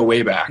and I go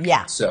way back.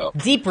 Yeah. So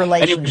Deep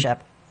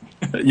relationship.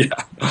 Yeah.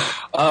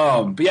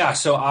 But yeah,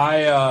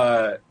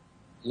 so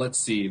let's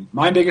see.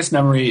 My biggest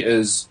memory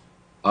is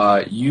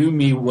you,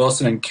 me,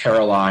 Wilson, and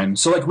Caroline.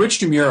 So like Rich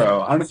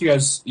DeMuro, I don't know if you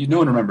guys, no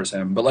one remembers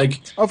him, but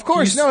like, of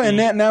course, no.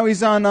 And now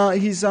he's on. I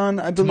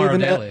believe Tomorrow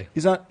Daily.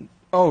 He's on.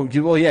 Oh,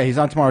 well, yeah, he's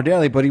on Tomorrow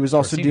Daily, but he was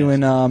also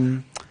doing.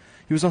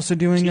 He was also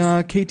doing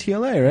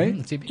KTLA,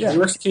 right? Yeah, he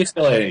works at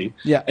KTLA.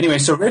 Yeah. Anyway,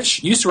 so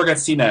Rich used to work at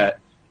CNET,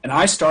 and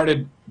I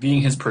started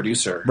being his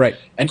producer. Right.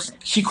 And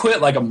he quit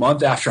like a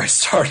month after I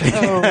started.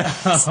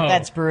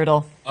 That's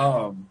brutal.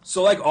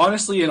 So like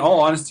honestly, in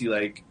all honesty,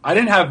 like I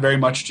didn't have very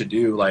much to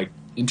do like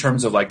in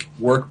terms of like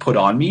work put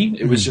on me.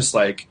 It was just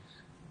like,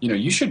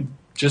 you should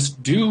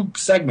just do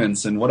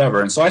segments and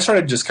whatever. And so I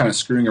started just kind of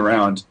screwing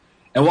around.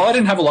 And while I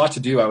didn't have a lot to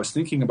do, I was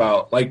thinking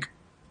about like,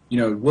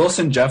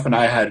 Wilson, Jeff, and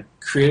I had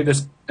created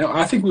this.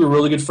 I think we were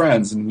really good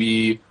friends, and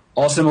we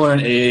all similar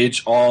in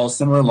age, all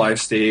similar in life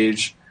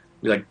stage.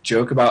 We like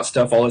joke about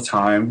stuff all the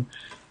time,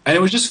 and it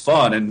was just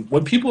fun. And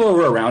when people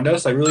were around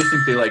us, I really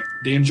think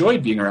they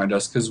enjoyed being around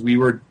us because we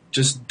were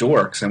just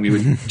dorks, and we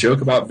would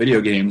joke about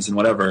video games and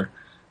whatever.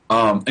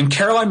 And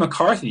Caroline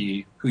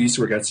McCarthy, who used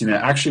to work at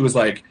CNET, actually was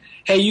like,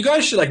 "Hey, you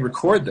guys should like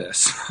record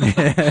this."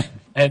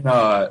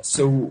 And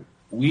so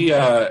we,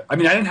 I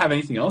didn't have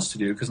anything else to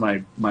do because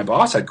my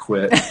boss had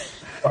quit.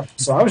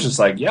 So I was just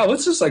like, yeah,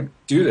 let's just like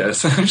do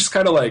this. I just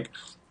kind of like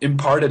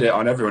imparted it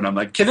on everyone. I'm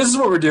like, okay, this is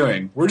what we're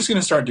doing. We're just going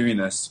to start doing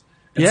this.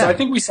 And so I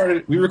think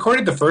we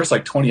recorded the first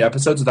like 20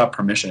 episodes without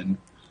permission.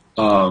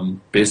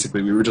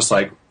 Basically, we were just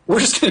like, we're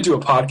just going to do a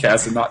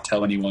podcast and not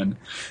tell anyone.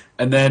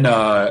 And then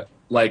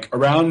like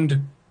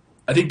around,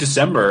 I think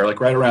December, like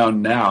right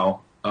around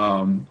now,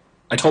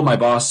 I told my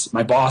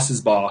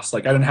boss's boss,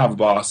 like I didn't have a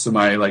boss. So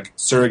my like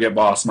surrogate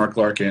boss, Mark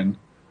Larkin,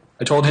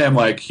 I told him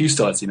like, he's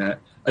still at CNET.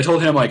 I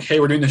told him, like, hey,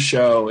 we're doing this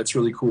show. It's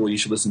really cool. You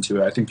should listen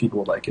to it. I think people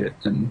would like it.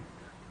 And,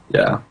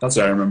 yeah, that's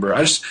what I remember.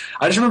 I just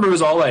remember it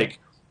was all, like,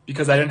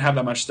 because I didn't have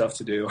that much stuff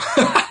to do.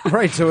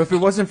 Right, so if it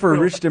wasn't for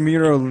Rich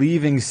DeMuro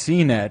leaving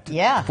CNET,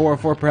 Yeah.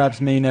 404 perhaps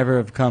may never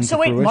have come to So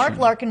wait, fruition. Mark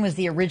Larkin was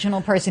the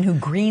original person who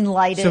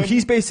green-lighted. So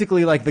he's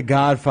basically like the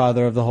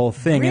godfather of the whole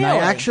thing. And I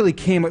Really? actually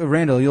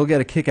Randall, you'll get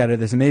a kick out of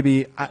this, and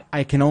maybe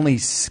I can only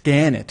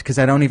scan it because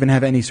I don't even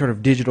have any sort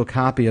of digital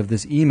copy of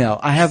this email.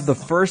 I have the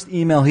first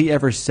email he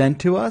ever sent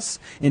to us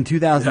in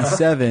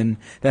 2007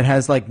 that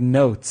has like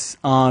notes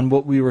on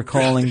what we were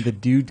calling the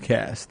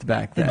Dudecast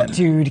back then.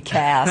 Dude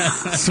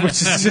cast.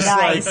 Which is just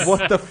Nice. like,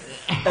 what the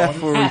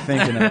F were we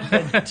thinking of?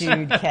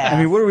 Dude cast. I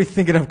mean, what are we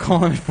thinking of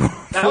calling it for?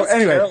 That was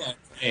Anyway, Caroline's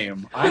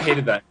name. I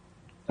hated that.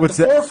 what's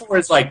the that? 404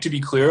 is, like, to be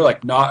clear,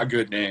 like, not a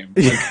good name.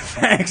 Like,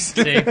 Thanks.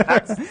 See?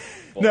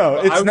 No,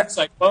 I it's was not. just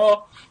like,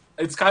 well,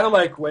 it's kind of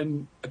like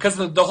when, because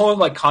the whole,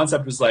 like,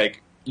 concept was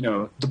like,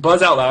 the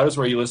buzz out loud is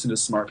where you listen to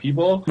smart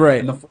people. Right.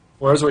 And the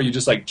 404 is where you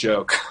just, like,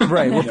 joke.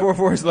 Right. Well,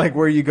 404 is like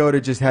where you go to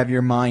just have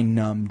your mind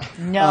numbed.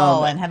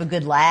 No, and have a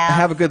good laugh.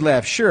 Have a good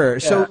laugh, sure.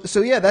 Yeah.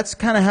 So yeah, that's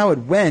kind of how it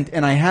went.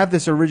 And I have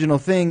this original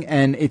thing,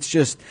 and it's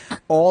just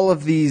all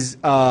of these,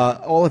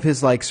 all of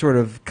his like sort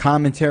of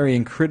commentary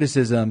and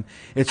criticism.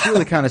 It's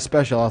really kind of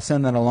special. I'll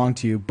send that along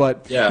to you.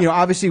 But Yeah.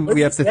 Obviously What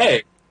we did have he to.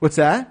 say? What's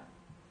that?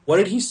 What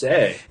did he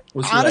say?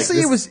 Was he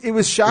Honestly, like, it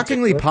was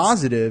shockingly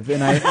positive,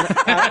 and I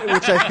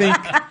which I think,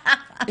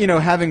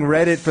 having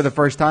read it for the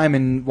first time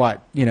in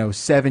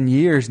 7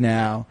 years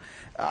now,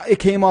 it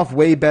came off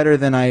way better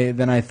than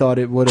I thought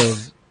it would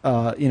have.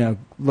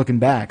 Looking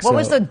back. What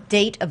was the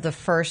date of the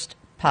first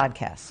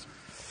podcast?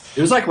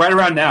 It was like right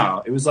around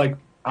now. It was like,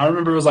 I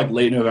remember it was like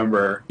late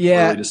November.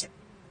 Yeah. Early December.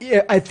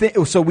 Yeah, I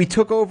think so. We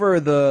took over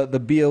the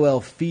BOL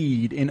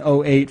feed in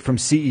 2008 from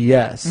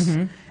CES,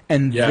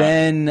 and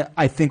then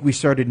I think we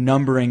started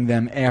numbering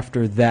them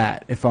after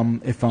that. If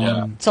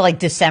I'm So like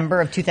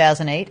December of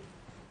 2008?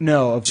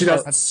 no of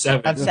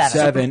 2007. Of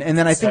seven. and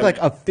then I think Seven. like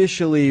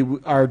officially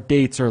our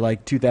dates are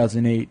like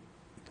 2008.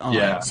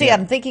 Yeah. See,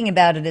 I'm thinking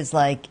about it as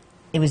like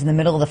it was in the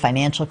middle of the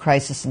financial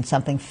crisis and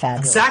something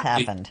fabulous Exactly.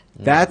 happened.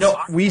 That's No,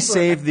 I we remember-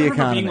 saved the I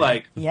remember economy. Being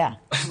like, Yeah.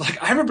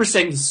 like I remember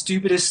saying the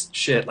stupidest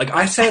shit. Like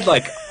I said,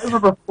 like I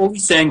remember fully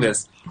saying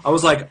this. I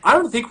was like, I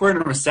don't think we're in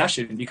a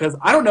recession because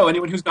I don't know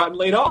anyone who's gotten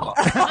laid off.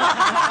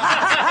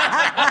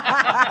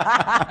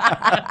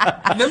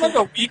 And then like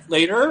a week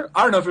later,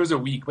 I don't know if it was a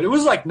week, but it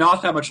was like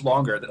not that much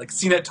longer that like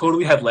CNET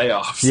totally had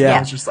layoffs. Yeah. And I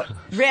was just like,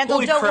 Randall,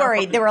 holy don't crap.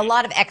 worry. There were a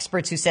lot of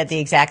experts who said the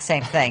exact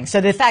same thing.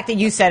 So the fact that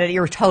you said it,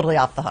 you were totally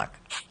off the hook.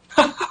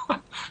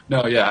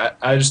 No, yeah,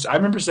 I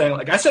remember saying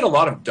like I said a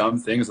lot of dumb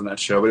things on that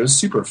show, but it was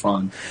super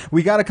fun.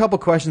 We got a couple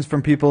questions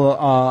from people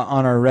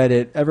on our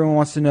Reddit. Everyone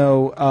wants to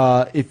know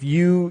if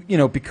you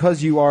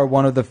because you are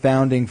one of the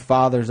founding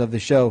fathers of the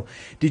show,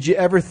 did you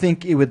ever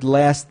think it would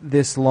last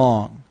this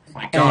long?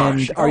 My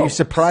gosh. And are you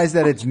surprised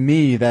that it's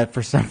me that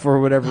for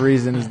whatever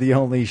reason is the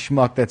only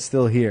schmuck that's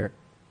still here?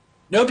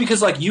 No,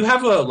 because like you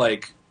have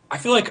I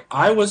feel like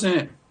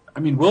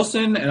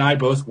Wilson and I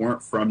both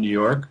weren't from New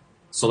York.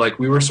 So like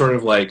we were sort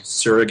of like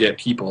surrogate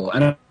people,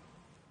 and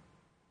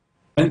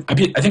I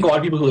think a lot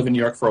of people who live in New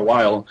York for a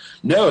while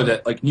know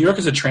that like New York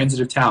is a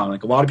transitive town.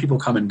 Like a lot of people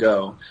come and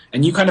go,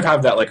 and you kind of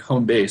have that like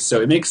home base. So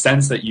it makes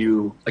sense that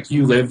you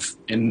live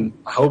in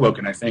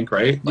Hoboken, I think,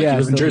 right? Like you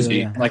live in Jersey.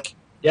 Yeah. Like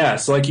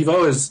so like you've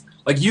always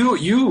like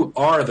you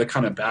are the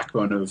kind of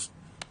backbone of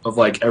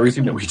like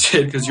everything that we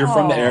did because you're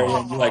from the area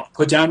and you like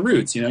put down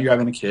roots. You know, you're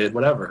having a kid,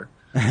 whatever.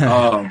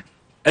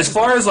 As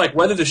far as like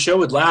whether the show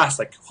would last,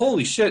 like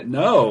holy shit,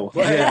 no.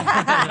 Like,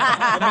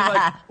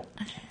 I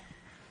mean,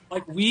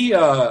 like we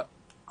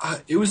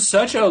it was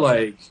such a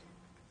like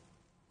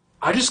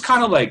I just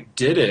kind of like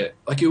did it.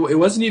 Like it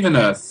wasn't even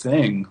a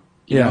thing.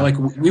 You know, like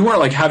we weren't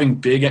like having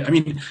big. I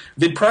mean,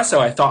 Vidpresso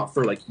I thought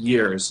for like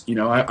years. You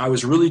know, I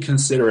was really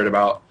considerate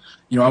about.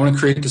 You know, I want to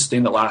create this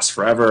thing that lasts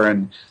forever,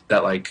 and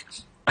that like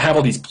I have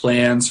all these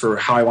plans for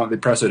how I want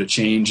Vidpresso to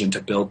change and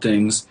to build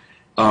things.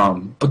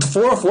 But the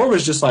 404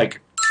 was just like,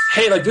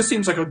 hey, like this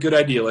seems like a good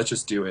idea. Let's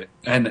just do it.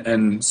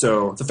 And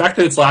so the fact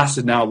that it's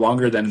lasted now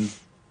longer than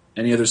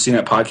any other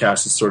CNET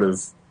podcast is sort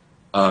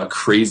of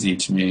crazy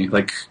to me,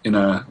 like in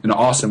an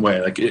awesome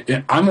way. Like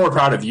I'm more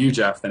proud of you,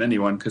 Jeff, than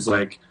anyone because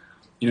like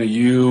you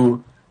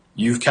know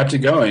you've kept it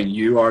going.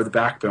 You are the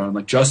backbone.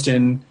 Like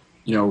Justin,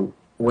 you know,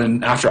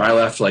 when after I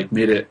left, like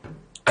made it.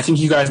 I think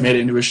you guys made it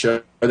into a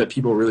show that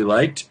people really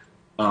liked.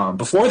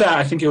 Before that,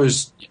 I think it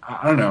was.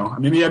 I don't know.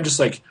 Maybe I'm just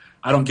like.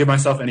 I don't give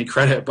myself any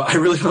credit, but I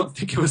really don't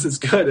think it was as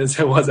good as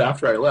it was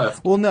after I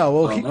left. Well, no.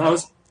 Well, and I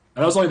was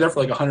only there for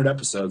like 100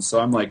 episodes, so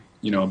I'm like,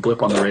 you know, a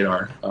blip on the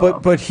radar.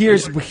 But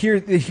here's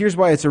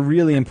why it's a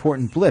really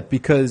important blip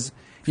because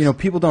you know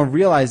people don't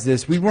realize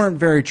this. We weren't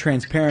very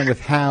transparent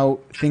with how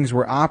things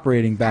were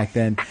operating back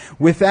then.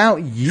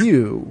 Without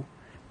you,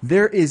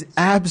 there is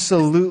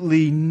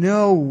absolutely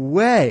no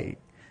way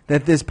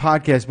that this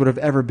podcast would have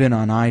ever been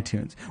on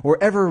iTunes or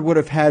ever would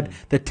have had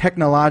the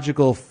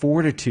technological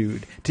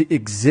fortitude to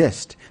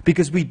exist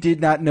because we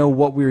did not know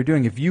what we were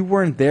doing. If you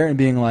weren't there and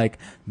being like,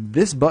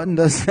 this button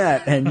does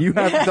that and you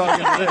have to talk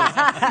into this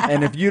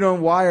and if you don't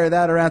wire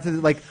that around to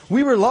like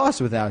we were lost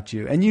without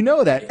you and you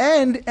know that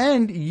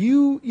and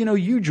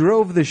you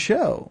drove the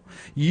show.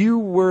 You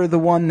were the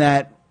one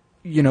that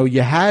you know,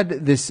 you had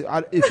this.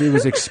 If it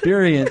was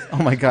experience,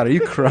 oh my God, are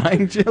you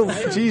crying, Jill?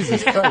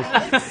 Jesus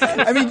Christ!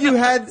 I mean, you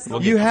had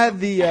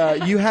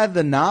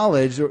the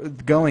knowledge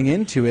going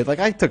into it. Like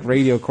I took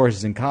radio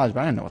courses in college, but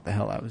I didn't know what the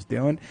hell I was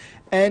doing.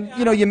 And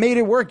you know, you made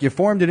it work. You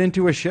formed it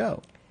into a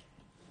show.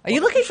 Are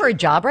you looking for a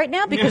job right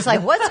now? Because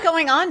like, what's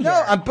going on here?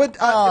 No,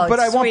 but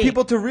I want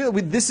people to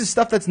realize this is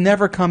stuff that's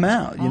never come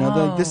out. You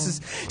know, this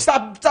is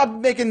stop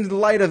making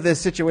light of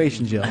this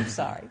situation, Jill. I'm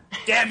sorry.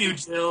 Damn you,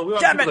 Jill. We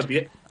want Damn people it. to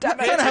be. I'm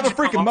trying to have a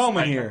freaking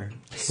moment here.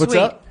 Sweet. What's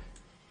up?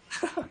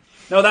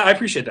 No, I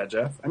appreciate that,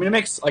 Jeff. I mean, it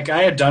makes like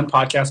I had done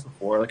podcasts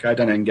before, like I had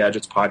done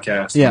Engadget's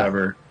podcast,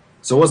 whatever.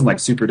 So it wasn't like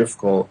super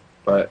difficult,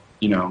 but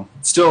you know,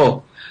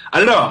 still, I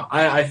don't know.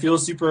 I feel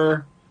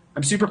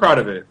I'm super proud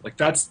of it. Like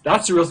that's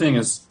the real thing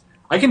is.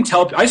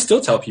 I still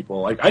tell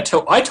people, like, I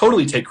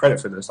totally take credit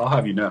for this, I'll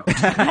have you know. No,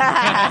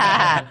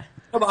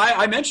 but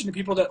I mentioned to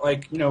people that,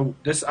 like, you know,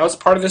 I was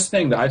part of this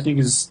thing that I think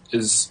is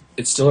it's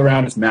still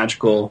around, it's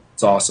magical,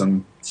 it's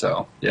awesome,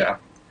 so, yeah.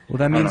 Well,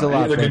 that means a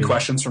lot. Any other good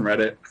questions from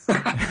Reddit?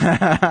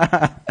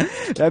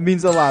 That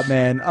means a lot,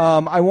 man.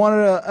 I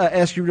wanted to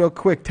ask you real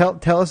quick,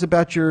 tell us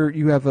about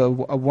you have a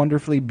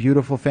wonderfully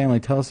beautiful family.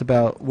 Tell us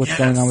about what's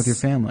going on with your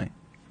family.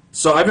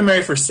 So I've been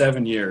married for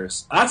 7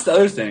 years. That's the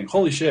other thing.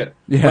 Holy shit.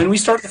 Yeah. When we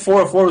started the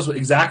 404 was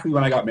exactly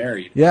when I got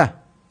married. Yeah.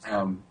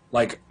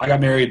 Like I got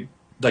married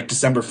like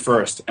December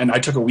 1st and I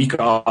took a week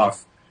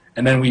off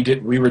and then we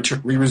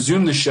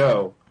resumed the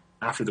show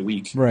after the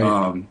week.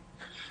 Right.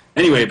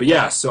 Anyway, but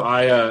yeah, so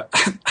I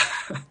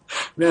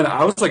man,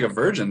 I was like a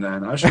virgin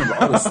then. I just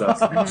remember all this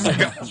stuff.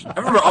 I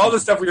remember all the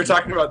stuff we were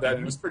talking about then.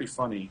 It was pretty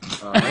funny.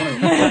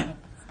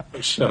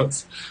 Those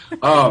shows.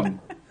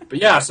 But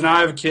yeah, so now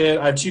I have a kid.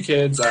 I have 2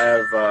 kids. I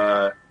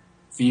have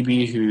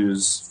Phoebe,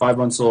 who's 5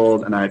 months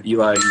old, and I have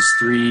Eli, who's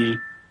 3,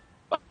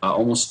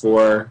 almost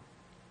 4,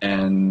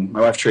 and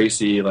my wife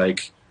Tracy.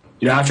 Like,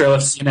 you know, after I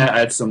left CNET, I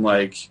had some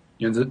like,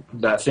 you know,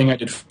 that thing I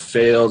did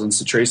failed, and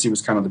so Tracy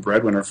was kind of the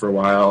breadwinner for a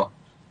while,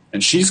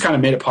 and she's kind of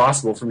made it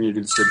possible for me to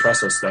do this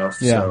Vidpresso stuff.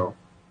 Yeah. So,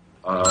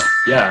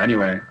 yeah.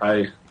 Anyway,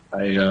 I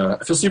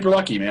feel super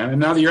lucky, man. And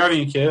now that you're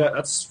having a kid,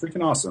 that's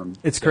freaking awesome.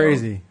 It's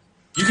crazy.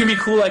 You can be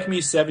cool like me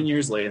 7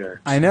 years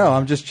later. I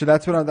know.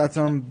 That's what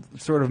I'm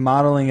sort of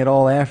modeling it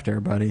all after,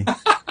 buddy.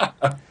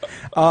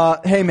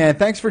 Hey, man,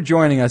 thanks for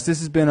joining us. This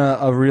has been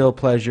a real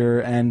pleasure,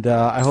 and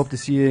I hope to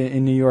see you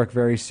in New York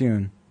very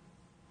soon.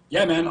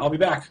 Yeah, man, I'll be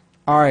back.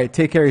 All right,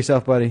 take care of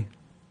yourself, buddy.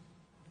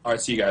 All right,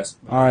 see you guys.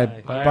 All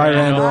right, bye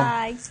Randall.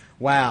 Bye.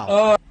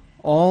 Wow.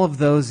 All of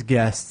those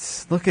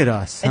guests. Look at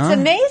us. It's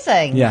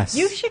amazing. Yes.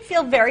 You should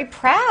feel very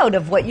proud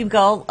of what you've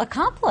all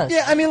accomplished.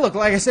 Yeah, I mean, look,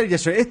 like I said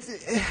yesterday,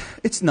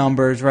 it's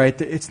numbers, right?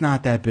 It's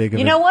not that big of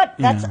You know what?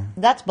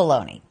 That's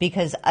baloney.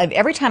 Because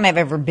every time I've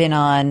ever been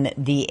on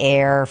the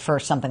air for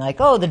something like,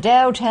 the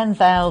Dow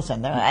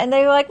 10,000, and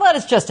they're like, well,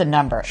 it's just a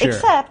number. Sure.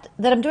 Except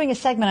that I'm doing a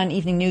segment on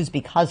Evening News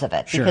because of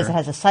it. Sure. Because it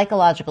has a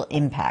psychological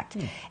impact.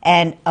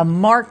 And a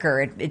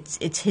marker,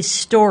 it's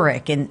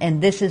historic,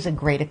 and this is a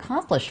great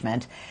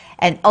accomplishment.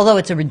 And although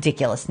it's a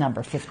ridiculous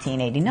number,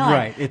 1589,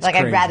 right? It's like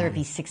crazy. I'd rather it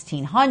be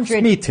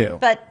 1600. Me too.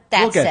 But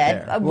that We'll get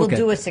said, there. we'll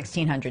do a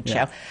 1600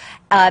 show.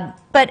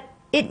 But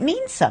it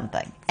means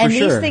something, and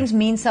these things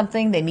mean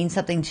something. They mean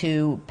something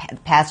to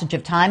passage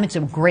of time. It's a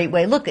great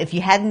way. Look, if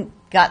you hadn't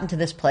gotten to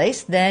this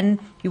place, then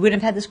you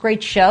wouldn't have had this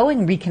great show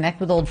and reconnect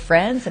with old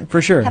friends and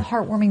for sure have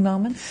heartwarming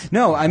moments.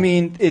 No, I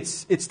mean it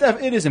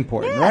is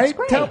important, right?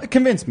 It's great.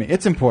 Convince me,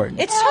 it's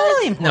important. It's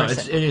totally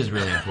important. No, it is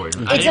really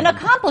important. It's an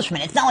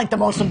accomplishment. It's not like the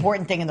most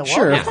important thing in the world.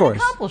 Sure, it's of course,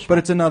 an accomplishment. but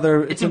it's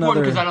another. It's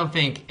important because I don't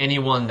think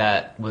anyone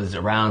that was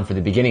around for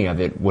the beginning of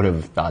it would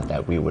have thought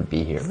that we would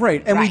be here.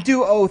 Right, and we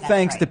do owe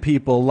thanks to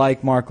people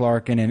like Mark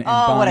Larkin and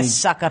Bonnie. What a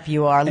suck up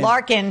you are,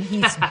 Larkin.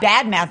 He's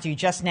badmouthed you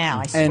just now.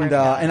 I swear.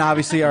 And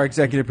obviously our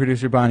executive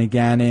producer Bonnie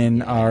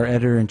Gannon, our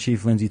editor in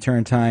chief Lindsay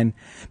Turrentine.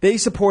 They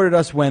supported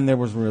us when there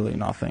was really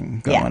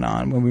nothing going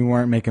on, when we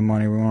weren't making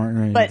money, we weren't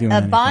really doing anything.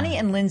 But Bonnie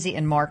and Lindsay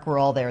and Mark were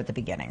all there at the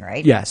beginning,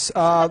 right? Yes.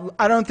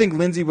 I don't think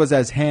Lindsay was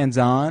as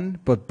hands-on,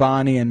 but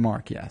Bonnie and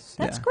Mark, yes.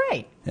 That's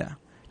great. Yeah.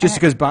 Just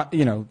because,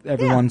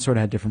 everyone sort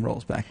of had different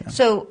roles back then.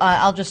 So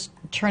I'll just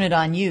turn it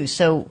on you.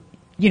 So,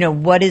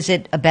 what is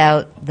it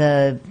about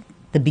the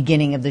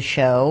beginning of the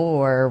show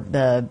or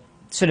the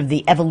sort of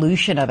the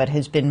evolution of it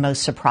has been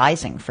most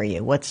surprising for you?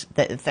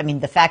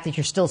 The fact that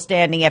you're still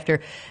standing after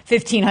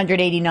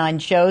 1,589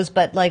 shows,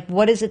 but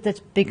what is it that's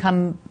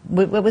become,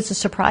 what was a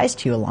surprise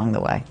to you along the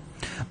way?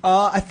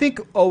 I think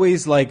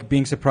always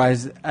being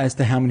surprised as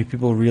to how many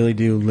people really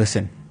do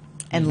listen.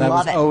 And that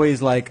love was it.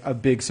 always a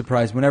big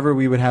surprise. Whenever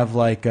we would have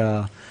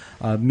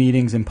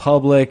meetings in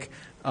public,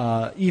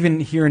 even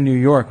here in New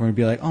York, when we'd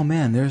be like, oh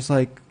man, there's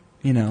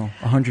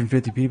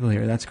 150 people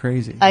here. That's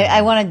crazy.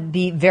 I want to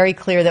be very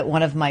clear that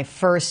one of my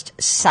first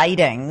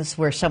sightings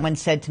where someone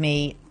said to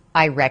me,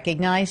 I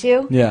recognize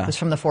you, was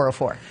from the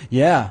 404.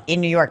 Yeah. In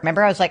New York.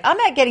 Remember, I was like, I'm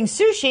not getting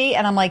sushi.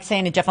 And I'm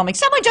saying to Jeff,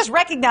 someone just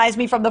recognized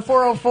me from the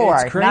 404.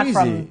 It's crazy. Not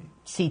from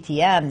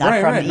CTM, not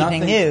from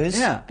Evening News,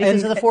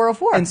 because of the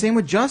 404. And same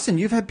with Justin.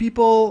 You've had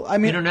people,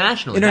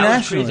 internationally. That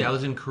was crazy. I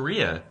was in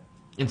Korea.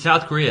 In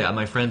South Korea at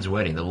my friend's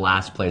wedding, the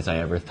last place I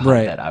ever thought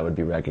that I would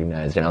be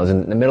recognized. And I was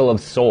in the middle of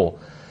Seoul.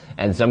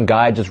 And some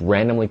guy just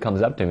randomly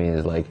comes up to me and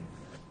is like,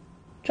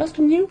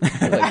 Justin, you?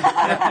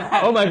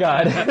 Oh my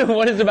God,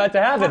 what is about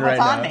to happen right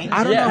now?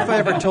 I don't know if I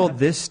ever told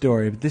this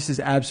story, but this is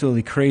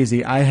absolutely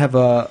crazy. I have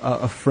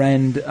a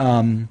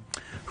friend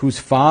whose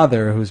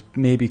father, who's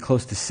maybe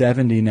close to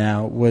 70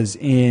 now, was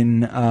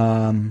in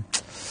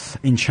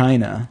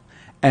China,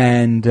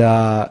 and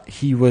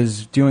he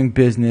was doing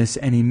business,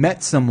 and he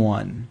met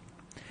someone.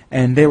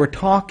 And they were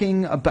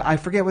talking about, I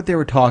forget what they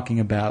were talking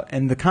about,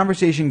 and the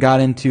conversation got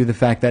into the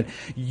fact that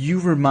you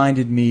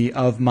reminded me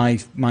of my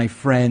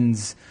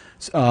friend's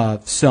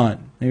son.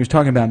 And he was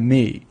talking about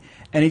me,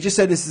 and he just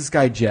said, "This is this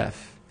guy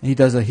Jeff. And he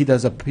does a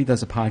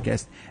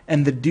podcast."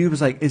 And the dude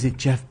was like, "Is it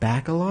Jeff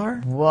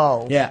Bacalar?"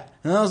 Whoa. Yeah.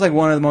 And that was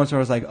one of the moments where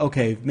I was like,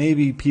 "Okay,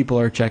 maybe people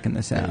are checking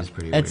this out.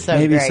 It's so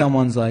maybe great.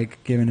 someone's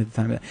giving it the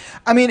time."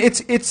 I mean,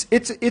 it's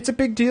a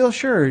big deal.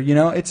 Sure,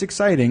 it's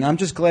exciting. I'm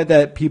just glad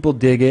that people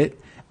dig it.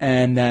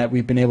 And that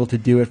we've been able to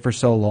do it for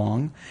so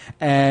long.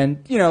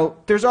 And,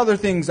 there's other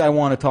things I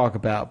want to talk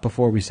about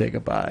before we say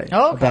goodbye.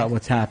 Okay. About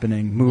what's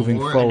happening moving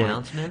forward.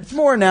 Announcements?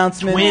 More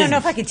announcements. I don't know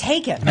if I could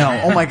take it.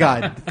 No, oh my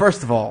God.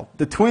 First of all,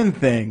 the twin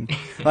thing.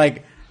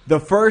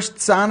 The first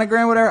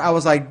sonogram, whatever, I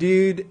was like,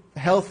 dude,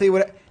 healthy,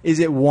 whatever. Is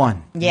it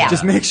one? Yeah.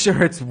 Just make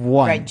sure it's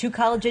one. Right, 2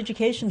 college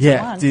educations.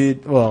 Yeah, one.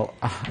 dude. Well,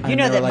 you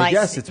know that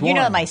yes, it's one. You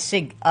know that my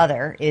sig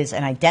other is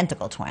an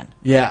identical twin.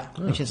 Yeah.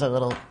 Which is a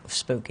little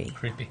spooky.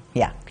 Creepy.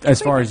 Yeah.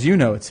 As far as you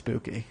know, it's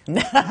spooky.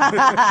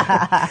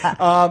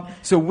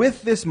 So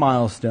with this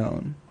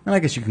milestone, and I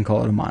guess you can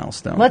call it a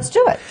milestone. Let's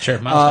do it. Sure,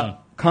 milestone.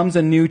 Comes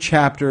a new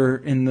chapter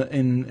in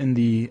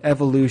the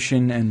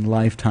evolution and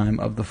lifetime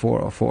of the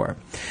 404.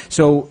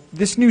 So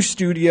this new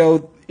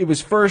studio, it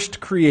was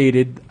first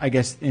created, I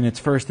guess, in its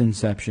first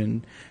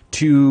inception,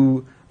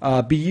 to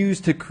be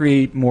used to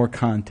create more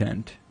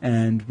content.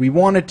 And we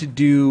wanted to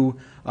do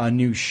a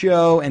new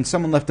show, and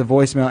someone left a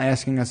voicemail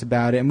asking us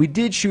about it. And we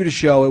did shoot a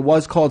show. It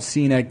was called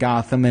CNET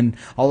Gotham, and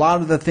a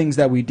lot of the things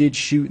that we did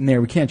shoot in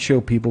there, we can't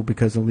show people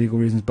because of legal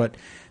reasons, but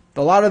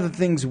a lot of the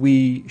things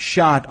we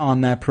shot on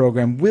that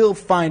program will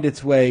find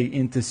its way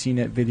into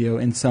CNET video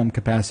in some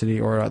capacity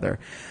or other.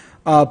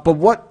 But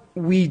what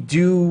we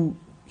do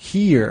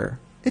here,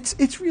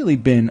 it's really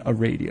been a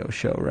radio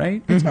show,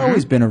 right? It's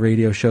always been a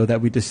radio show that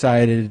we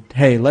decided,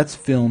 hey, let's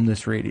film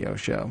this radio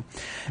show.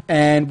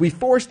 And we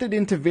forced it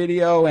into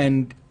video,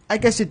 and I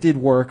guess it did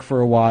work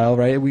for a while,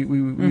 right? We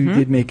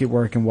did make it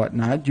work and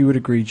whatnot. You would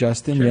agree,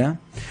 Justin, Sure. yeah?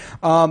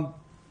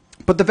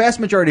 But the vast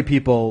majority of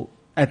people,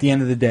 at the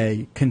end of the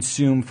day,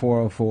 consume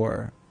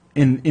 404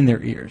 in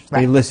their ears.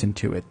 Right. They listen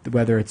to it,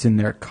 whether it's in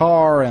their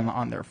car and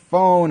on their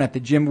phone, at the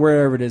gym,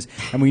 wherever it is.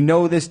 And we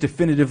know this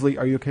definitively.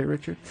 Are you okay,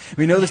 Richard?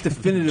 We know this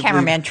definitively.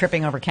 Cameraman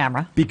tripping over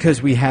camera.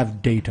 Because we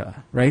have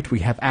data, right? We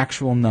have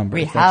actual numbers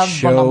We that have the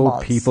show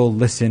numbers. people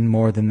listen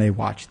more than they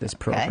watch this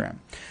program.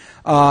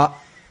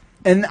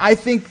 And I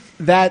think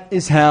that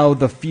is how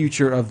the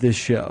future of this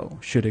show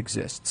should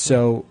exist.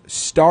 So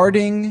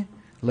starting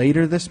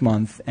later this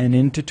month and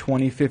into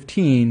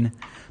 2015,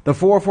 the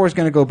 404 is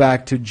going to go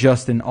back to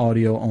just an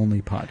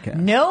audio-only podcast.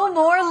 No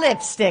more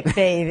lipstick,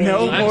 baby.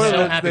 No I'm more so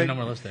lipstick. happy no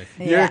more lipstick.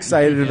 You're Yeah.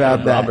 excited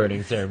about that.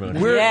 Roberting ceremony.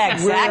 Yeah,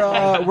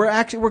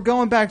 exactly. We're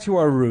going back to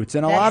our roots,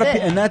 and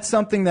and that's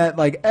something that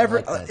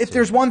if too.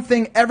 there's one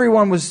thing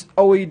everyone was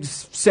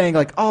always saying,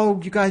 like, oh,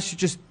 you guys should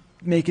just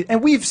make it,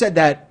 and we've said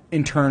that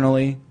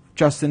internally.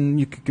 Justin,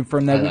 you can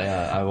confirm that.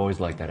 I've always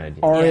liked that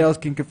idea. Ariel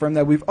can confirm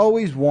that. We've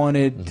always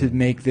wanted to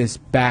make this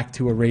back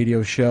to a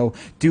radio show.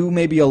 Do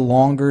maybe a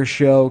longer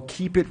show.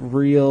 Keep it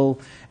real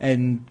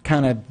and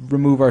kind of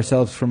remove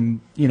ourselves from,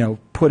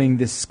 putting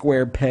this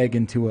square peg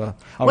into a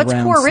What's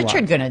round poor slot.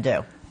 Richard going to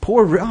do?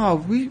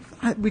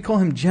 We call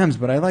him Gems,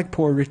 but I like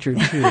poor Richard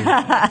too.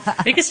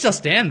 He can still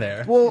stand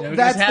there. Well, we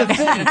that's just the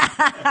thing.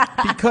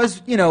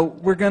 Because,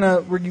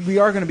 we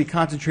are gonna be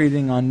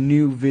concentrating on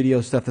new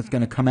video stuff that's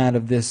gonna come out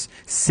of this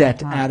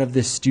set, out of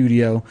this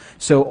studio.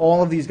 So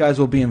all of these guys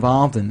will be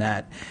involved in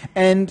that.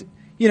 And,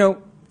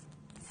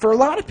 for a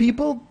lot of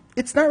people,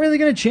 it's not really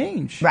going to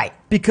change. Right.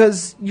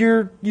 Because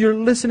you're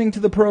listening to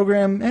the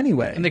program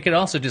anyway. And they could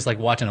also just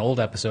watch an old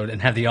episode and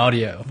have the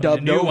audio.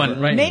 Dubbed the new over. one,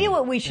 right? Maybe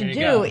what we should There you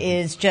do go.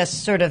 is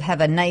just sort of have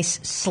a nice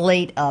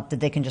slate up that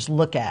they can just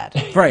look at.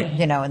 Right.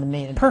 In the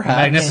meeting. Perhaps.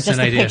 Magnificent Just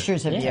the idea.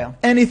 pictures of you.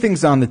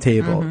 Anything's on the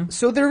table.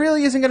 So there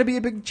really isn't going to be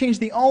a big change.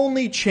 The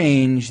only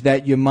change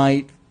that you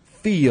might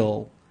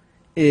feel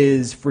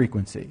is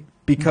frequency.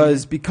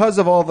 Because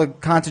of all the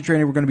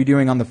concentrating we're going to be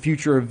doing on the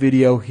future of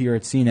video here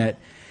at CNET,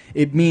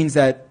 it means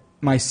that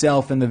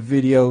myself and the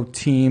video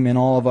team and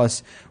all of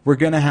us, we're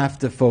going to have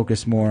to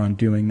focus more on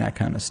doing that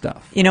kind of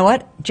stuff. You know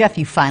what, Jeff?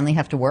 You finally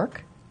have to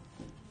work.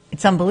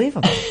 It's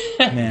unbelievable.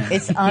 Man.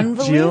 It's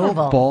unbelievable. Jill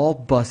ball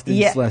busted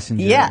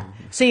Schlesinger. Yeah.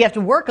 So you have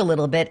to work a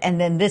little bit, and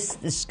then this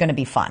is going to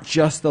be fun.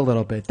 Just a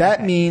little bit.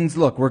 That means,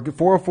 look,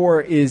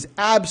 404 is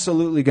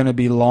absolutely going to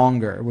be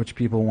longer, which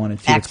people wanted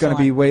to. It's going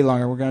to be way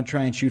longer. We're going to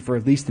try and shoot for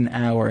at least an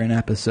hour an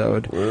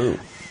episode. Woo.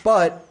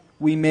 But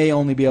we may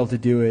only be able to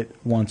do it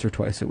once or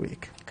twice a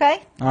week. Okay.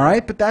 All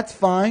right, but that's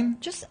fine.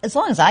 Just as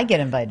long as I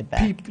get invited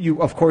back.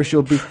 Of course,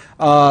 you'll be.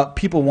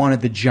 People wanted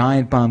the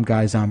Giant Bomb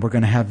guys on. We're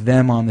going to have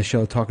them on the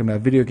show talking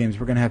about video games.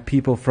 We're going to have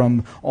people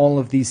from all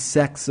of these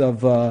sects of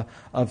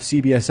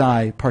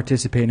CBSI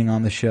participating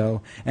on the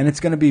show, and it's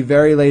going to be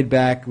very laid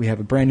back. We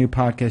have a brand new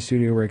podcast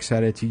studio we're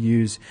excited to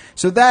use.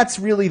 So that's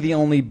really the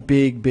only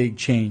big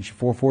change.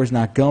 404 is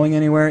not going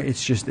anywhere.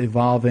 It's just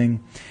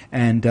evolving,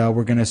 and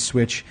we're going to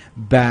switch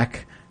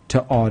back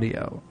to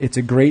audio. It's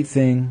a great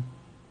thing.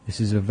 This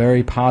is a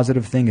very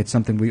positive thing. It's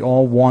something we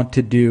all want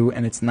to do,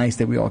 and it's nice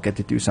that we all get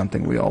to do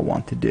something we all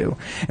want to do.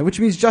 And which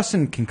means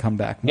Justin can come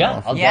back more Yeah,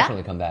 often. I'll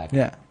definitely come back.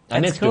 Yeah. I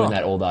miss cool. doing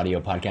that old audio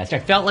podcast. I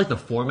felt like the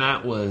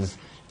format was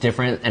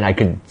different, and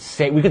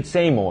we could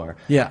say more.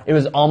 Yeah. It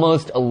was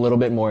almost a little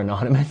bit more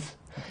anonymous.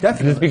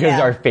 Definitely. Just because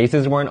Yeah. our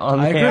faces weren't on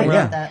the I agree,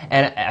 camera. yeah.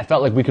 And I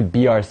felt like we could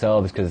be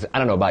ourselves because, I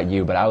don't know about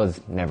you, but I was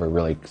never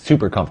really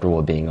super comfortable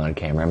with being on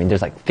camera. I mean,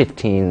 there's like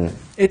 15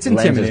 It's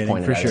lenses intimidating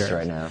pointed for at us sure.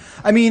 right now.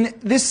 I mean,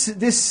 this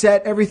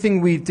set,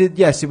 everything we did,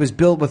 yes, it was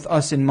built with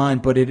us in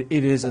mind, but it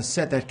is a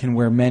set that can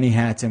wear many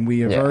hats, and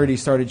we have Yeah. already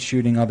started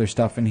shooting other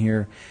stuff in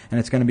here, and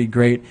it's going to be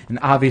great. And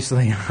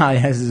obviously,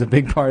 Iyaz is a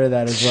big part of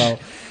that as well.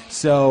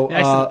 So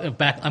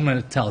I'm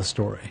going to tell a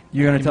story.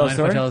 You're going to You tell a mind if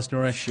story? I tell a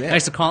story? Shit. I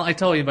used to call. I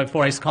told you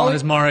before. I used to call him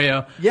as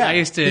Mario. Yeah. I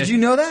used to. Did you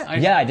know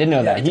that? Yeah, I did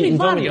know that. It's He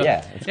told me, Mario.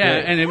 yeah. It's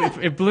Yeah, great.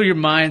 and it blew your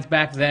minds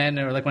back then,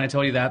 or like when I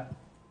told you that.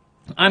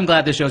 I'm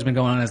glad this show's been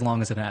going on as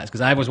long as it has,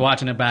 because I was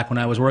watching it back when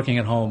I was working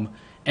at home,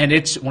 and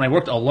when I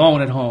worked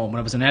alone at home, when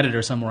I was an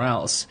editor somewhere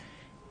else,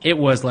 it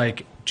was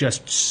like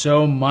just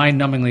so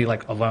mind-numbingly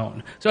like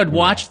alone. So I'd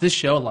watch this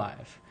show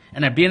live,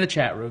 and I'd be in the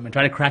chat room and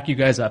try to crack you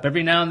guys up.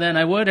 Every now and then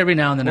I would. Every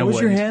now and then I what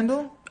would. was your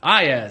handle?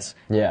 Iyaz.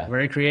 Yeah.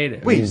 Very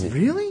creative. Wait, Easy.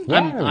 really? Yeah, I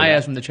I'm remember Iyaz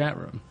that. from the chat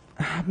room.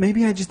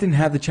 Maybe I just didn't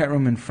have the chat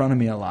room in front of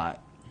me a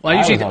lot. Well,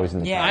 I was always in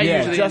the Yeah. I Yeah,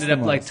 usually Justin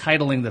ended up was.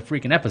 titling the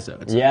freaking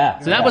episodes. Yeah.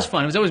 So that was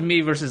fun. It was always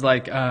me versus I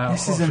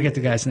forget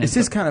the guy's name. This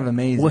is kind of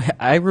amazing. Well,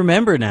 I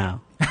remember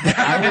now.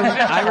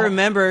 I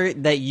remember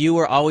that you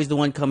were always the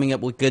one coming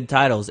up with good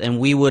titles, and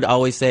we would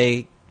always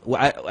say,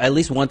 at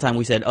least one time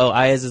we said, "Oh,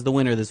 Iyaz is the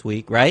winner this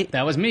week," right?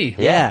 That was me.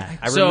 Yeah,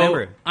 I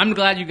remember. I'm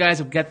glad you guys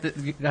have got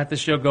the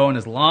show going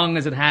as long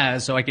as it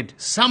has, so I could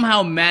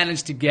somehow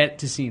manage to get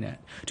to CNET,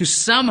 to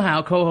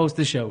somehow co-host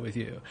the show with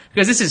you,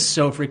 because this is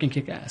so freaking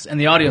kick-ass, and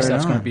the audio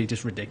stuff's going to be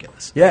just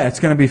ridiculous. Yeah, it's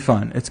going to be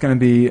fun. It's going to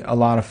be a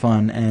lot of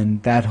fun,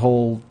 and that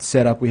whole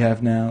setup we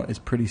have now is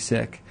pretty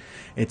sick.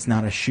 It's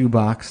not a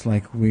shoebox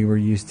like we were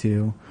used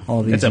to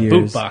all these years. It's a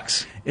boot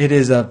box. It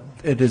is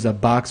a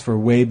box for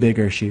way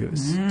bigger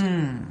shoes.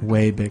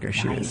 Way bigger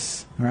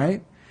shoes.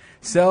 Right?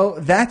 So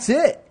that's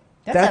it.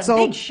 That's a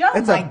big show.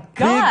 That's my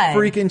God.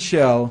 big freaking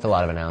show. It's a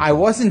lot of announcements. I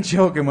wasn't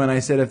joking when I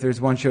said if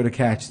there's one show to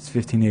catch, it's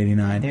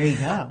 $15.89. There you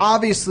go.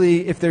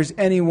 Obviously, if there's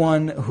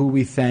anyone who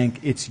we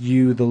thank, it's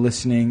you, the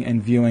listening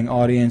and viewing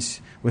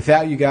audience.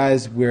 Without you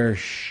guys, we're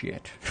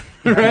shit.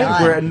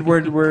 Right?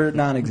 We're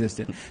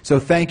non-existent. So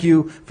thank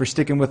you for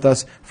sticking with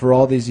us for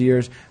all these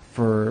years,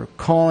 for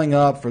calling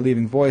up, for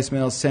leaving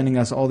voicemails, sending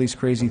us all these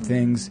crazy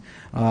things.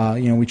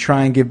 We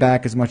try and give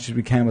back as much as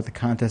we can with the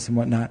contest and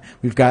whatnot.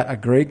 We've got a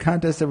great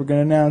contest that we're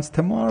going to announce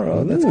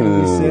tomorrow. That's going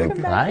to be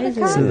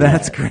sick. So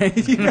that's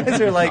great. You guys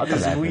are like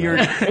this weird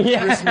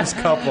Christmas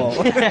couple.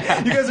 You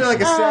guys are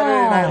like a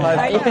Saturday Night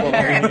Live couple.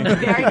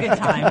 Very good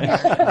time.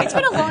 It's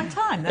been a long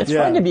time. That's It's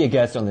fun to be a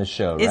guest on this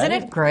show, right? Isn't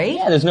it great?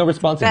 Yeah, there's no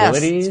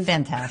responsibilities. It's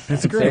fantastic.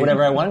 It's Say great.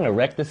 whatever I want. I'm going to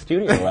wreck the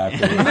studio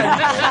after.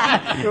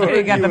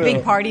 We got You the big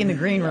will. party in the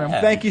green room.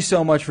 Thank you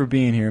so much for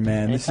being here,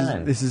 man.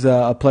 Anytime. This is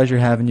a pleasure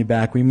having you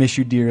back. We miss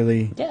you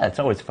dearly. Yeah, it's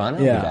always fun. I'll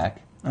be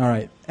back. All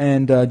right.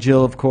 And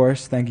Jill, of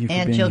course, thank you for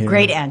Aunt being Jill, here.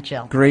 great Aunt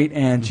Jill. Great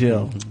Aunt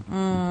Jill.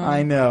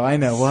 I know.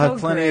 We'll So have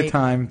plenty great. of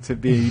time to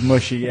be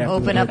mushy. After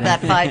Open up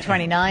that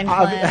 529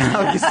 plan.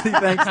 Obviously,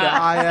 thanks to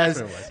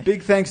Iyaz.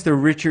 Big thanks to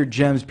Richard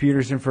Gems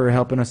Peterson for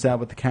helping us out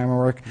with the camera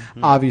work.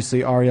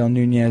 Obviously, Ariel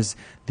Nunez,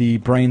 the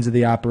brains of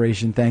the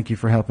operation. Thank you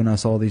for helping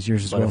us all these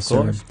years as well,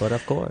 sir. But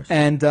of course.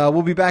 And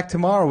we'll be back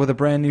tomorrow with a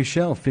brand new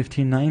show,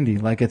 1590.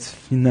 Like it's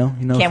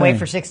Can't wait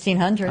for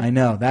 1600. I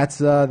know. That's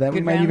that we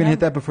Good might round even hit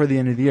number. that before the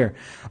end of the year.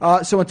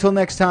 So until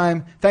next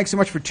time, thanks so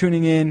much for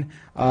tuning in.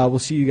 We'll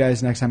see you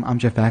guys next time. I'm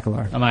Jeff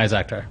Aguilar. I'm Iyaz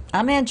Akhtar.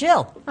 I'm Aunt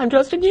Jill. I'm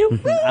trusting you.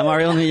 I'm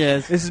Ariel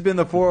Nunez. This has been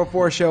the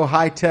 404 Show,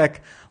 high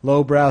tech,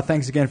 low brow.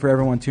 Thanks again for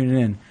everyone tuning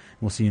in.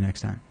 We'll see you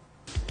next time.